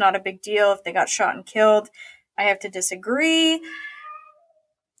why it's not a big deal if they got shot and killed. I have to disagree.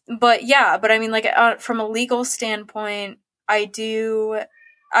 But I mean, like, from a legal standpoint, I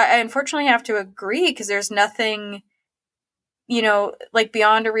unfortunately have to agree, because there's nothing, like,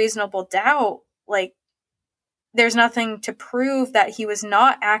 beyond a reasonable doubt, like, there's nothing to prove that he was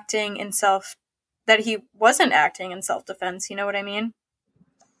not acting in that he wasn't acting in self-defense. You know what I mean?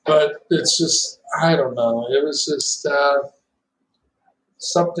 But it's just, I don't know. It was just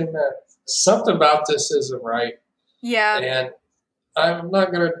something about this isn't right. Yeah. And I'm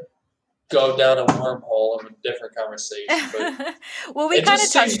not going to go down a wormhole of a different conversation. But well, we kind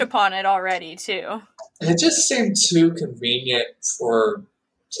of touched upon it already, too. It just seemed too convenient for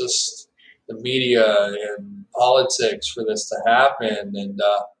just the media and politics for this to happen. And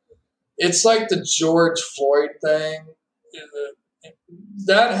it's like the George Floyd thing.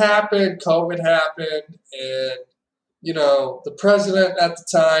 That happened, COVID happened, and, the president at the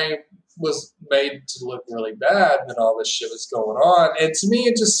time was made to look really bad when all this shit was going on. And to me,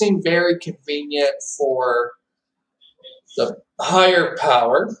 it just seemed very convenient for the higher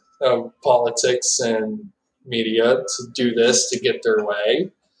power of politics and media to do this to get their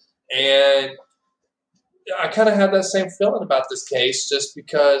way. And I kind of had that same feeling about this case, just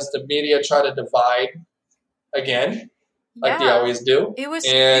because the media try to divide again, like they always do. It was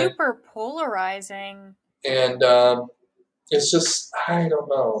super polarizing. And it's just, I don't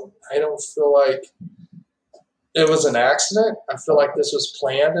know. I don't feel like it was an accident. I feel like this was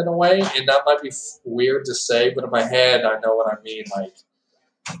planned in a way, and that might be weird to say, but in my head, I know what I mean.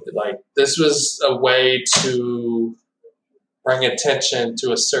 Like this was a way to bring attention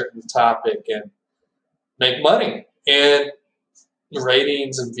to a certain topic and make money. And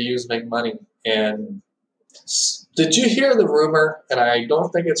ratings and views make money. And did you hear the rumor? And I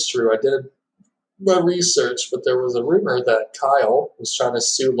don't think it's true. I did my research, but there was a rumor that Kyle was trying to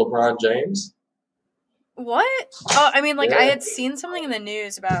sue LeBron James. What? Oh, I mean, I had seen something in the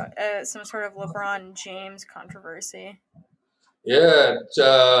news about some sort of LeBron James controversy. Yeah,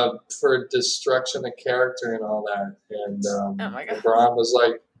 for destruction of character and all that. And oh my God. LeBron was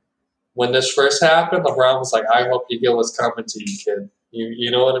like, when this first happened, LeBron was like, I hope you get what's coming to you, kid. You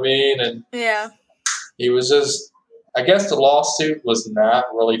know what I mean? And yeah, he was just, I guess the lawsuit was not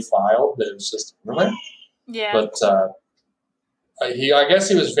really filed, but it was just a rumor. Yeah. But I guess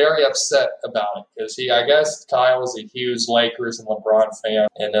he was very upset about it, because I guess Kyle was a huge Lakers and LeBron fan,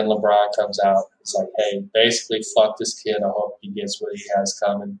 and then LeBron comes out. It's like, hey, basically, fuck this kid. I hope he gets what he has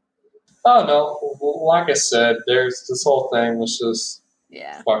coming. Oh no, like I said, there's this whole thing was just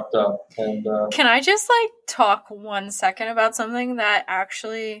fucked up. And can I just talk 1 second about something that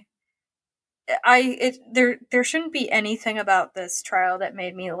actually? There shouldn't be anything about this trial that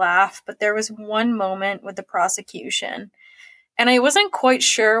made me laugh, but there was one moment with the prosecution, and I wasn't quite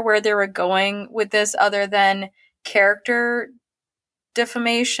sure where they were going with this other than character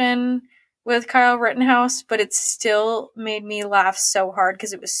defamation with Kyle Rittenhouse, but it still made me laugh so hard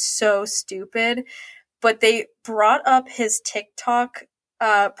because it was so stupid. But they brought up his TikTok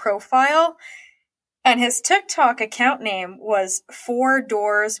profile, and his TikTok account name was 4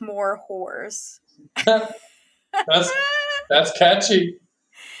 Doors More Whores. that's catchy.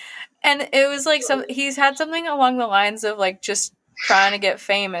 And it was like he's had something along the lines of just trying to get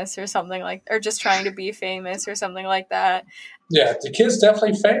famous or something or just trying to be famous or something like that. Yeah, the kid's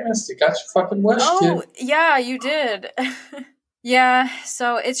definitely famous. You got your fucking wish, kid. Yeah, you did. Yeah,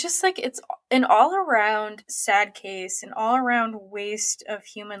 so it's just it's an all-around sad case, an all-around waste of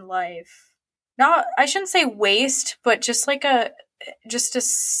human life. Not, I shouldn't say waste, but just a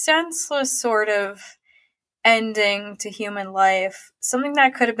senseless sort of ending to human life, something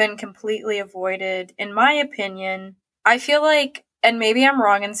that could have been completely avoided, in my opinion. I feel like, and maybe I'm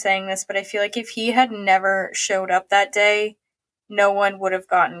wrong in saying this, but I feel like if he had never showed up that day, no one would have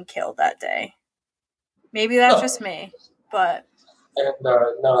gotten killed that day. Maybe that's just me, but... And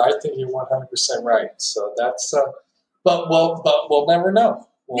no, I think you're 100% right. So that's, but we'll never know.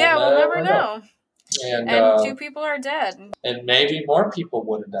 We'll never know. And 2 people are dead. And maybe more people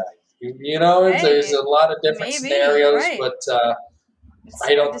would have died. You know, there's a lot of different scenarios, right. But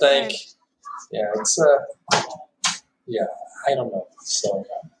I don't think. Yeah, it's yeah, I don't know. So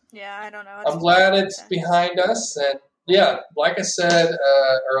yeah, I don't know. I'm glad it's behind us, and yeah, like I said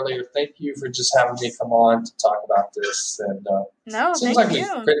earlier, thank you for just having me come on to talk about this. And no, seems like we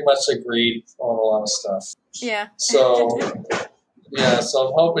pretty much agreed on a lot of stuff. Yeah. So yeah, so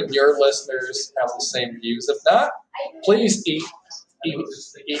I'm hoping your listeners have the same views. If not, please email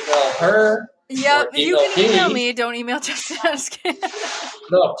her. Yep, you can email me. Don't email Justin.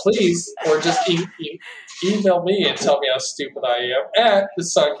 No, please, or just email me and tell me how stupid I am at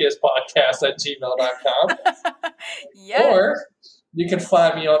thesunkisspodcast@gmail.com. Yes. Or you can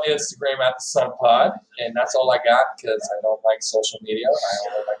find me on Instagram at thesunpod, and that's all I got because I don't like social media. I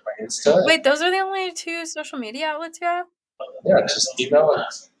only like my Insta. Wait, those are the only 2 social media outlets you have? Yeah, just email it.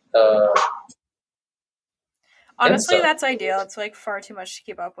 Honestly, Insta. That's ideal. It's like far too much to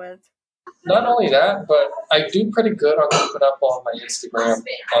keep up with. Not only that, but I do pretty good on keeping up on my Instagram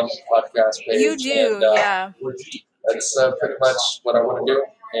on the podcast page. You do, and, yeah. That's pretty much what I want to do,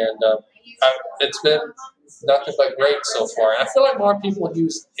 and it's been nothing but great so far. And I feel like more people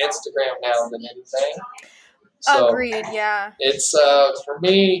use Instagram now than anything. So agreed, yeah. It's for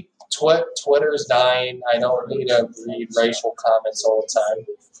me, Twitter's dying. I don't need to read racial comments all the time.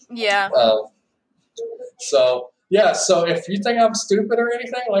 Yeah. So if you think I'm stupid or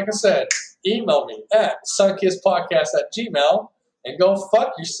anything, like I said, email me at sunkisspodcast@gmail and go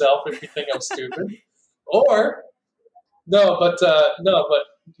fuck yourself if you think I'm stupid. Or, the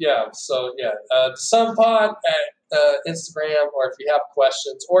Sunpod at Instagram, or if you have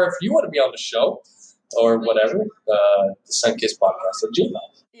questions, or if you want to be on the show, or whatever, the sunkisspodcast@gmail.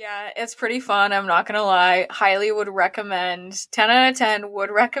 Yeah, it's pretty fun. I'm not going to lie. Highly would recommend. 10 out of 10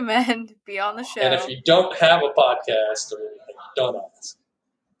 would recommend be on the show. And if you don't have a podcast or anything, don't ask.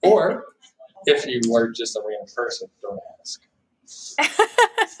 Or if you were just a random person, don't ask.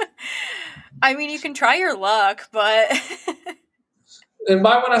 I mean, you can try your luck, but... And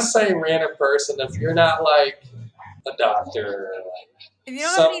by when I say random person, if you're not like a doctor, or like if you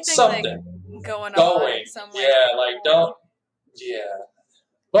don't have anything something like going on somewhere. Yeah, like don't. Yeah.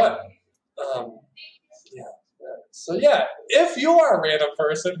 But, So, if you are a random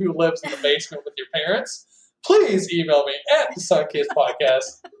person who lives in the basement with your parents, please email me at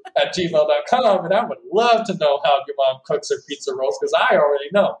thesunkisspodcast@gmail.com, and I would love to know how your mom cooks her pizza rolls, because I already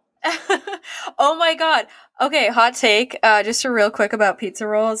know. Oh my god. Okay, hot take. Just a real quick about pizza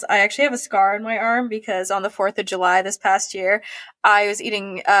rolls. I actually have a scar on my arm because on the 4th of July this past year, I was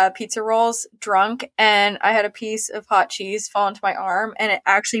eating pizza rolls drunk, and I had a piece of hot cheese fall into my arm, and it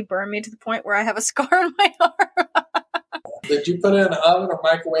actually burned me to the point where I have a scar on my arm. Did you put it in an oven or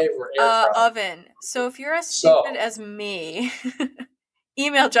microwave or air fryer? Oven. So if you're as stupid as me,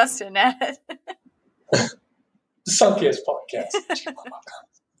 email Justin at thesunkisspodcast@gmail.com.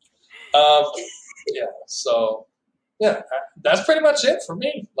 That's pretty much it for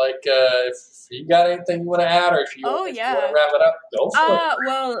me. Like, if you got anything you want to add, or if you want to wrap it up, go for it.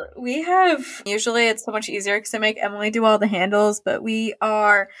 Well, we have, usually it's so much easier because I make Emily do all the handles, but we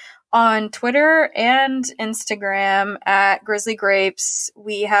are on Twitter and Instagram at Grizzly Grapes.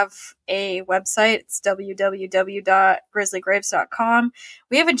 We have a website. It's www.grizzlygrapes.com.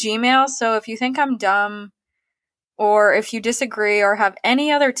 We have a Gmail, so if you think I'm dumb, or if you disagree or have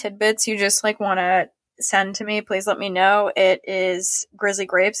any other tidbits you just want to send to me, please let me know. It is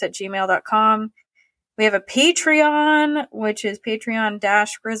grizzlygrapes@gmail.com. We have a Patreon, which is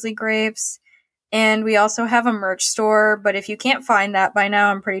patreon.com/grizzlygrapes. And we also have a merch store, but if you can't find that by now,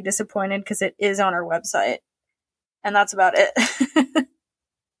 I'm pretty disappointed because it is on our website. And that's about it.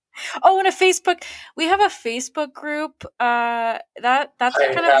 Oh, and we have a Facebook group. That's kind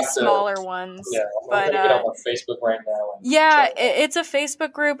of the smaller ones. Yeah, I'm gonna get on Facebook right now. It's a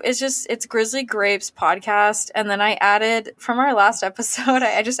Facebook group. It's Grizzly Grapes Podcast. And then I added, from our last episode,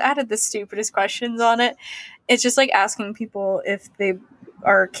 I just added the stupidest questions on it. It's just asking people if they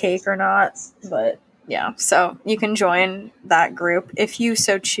are cake or not. But yeah, so you can join that group if you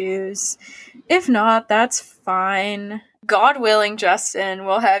so choose. If not, that's fine. God willing, Justin,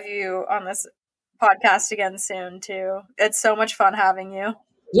 we'll have you on this podcast again soon, too. It's so much fun having you.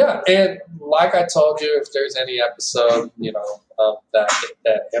 Yeah, and like I told you, if there's any episode,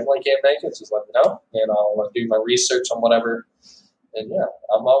 that Emily can't make it, just let me know, and I'll do my research on whatever. And yeah,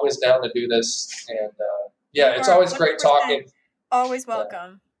 I'm always down to do this. And it's always great talking. Always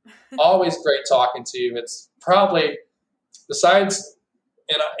welcome. Always great talking to you. It's probably besides,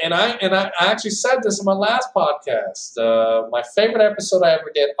 and I actually said this in my last podcast. My favorite episode I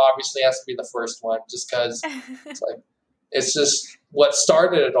ever did obviously has to be the first one, just because it's just what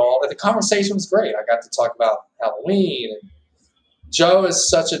started it all. And the conversation was great. I got to talk about Halloween, and Joe is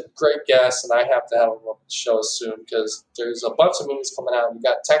such a great guest, and I have to have him on the show soon because there's a bunch of movies coming out. You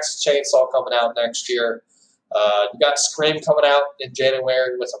got Texas Chainsaw coming out next year. You got Scream coming out in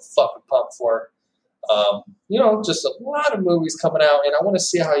January, which I'm fucking pumped for. Just a lot of movies coming out, and I want to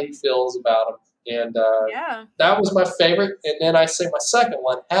see how he feels about them. And that was my favorite. And then I say my second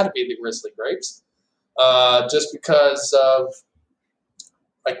one had to be The Grizzly Grapes, just because of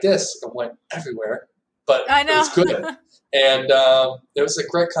like this, it went everywhere, but it was good. And it was a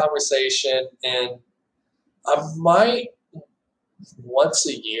great conversation. And I might once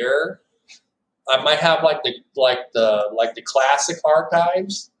a year, I might have like the classic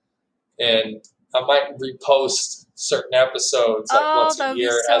archives, and I might repost certain episodes once a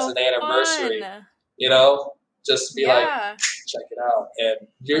year as an anniversary. Just to be like, check it out. And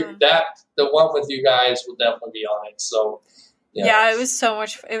the one with you guys will definitely be on it. So. Yeah, it was so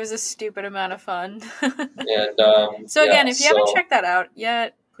much. It was a stupid amount of fun. And so again, if you haven't checked that out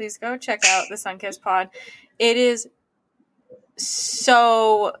yet, please go check out the Sunkissed Pod. It is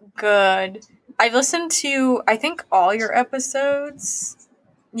so good. I've listened to, I think, all your episodes.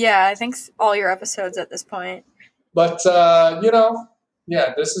 Yeah, I think all your episodes at this point. But this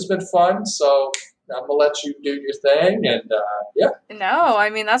has been fun. So I'm gonna let you do your thing, and No, I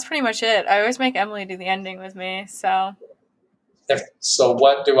mean that's pretty much it. I always make Emily do the ending with me, so. So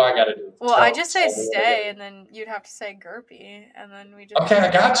what do I got to do? Well, I just say stay, and then you'd have to say Gerpy, and then we just... Okay, I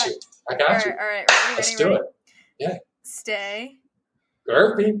got you. All right. Let's do it. Yeah. Stay.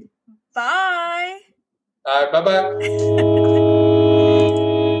 Gerpy. Bye. All right, bye-bye.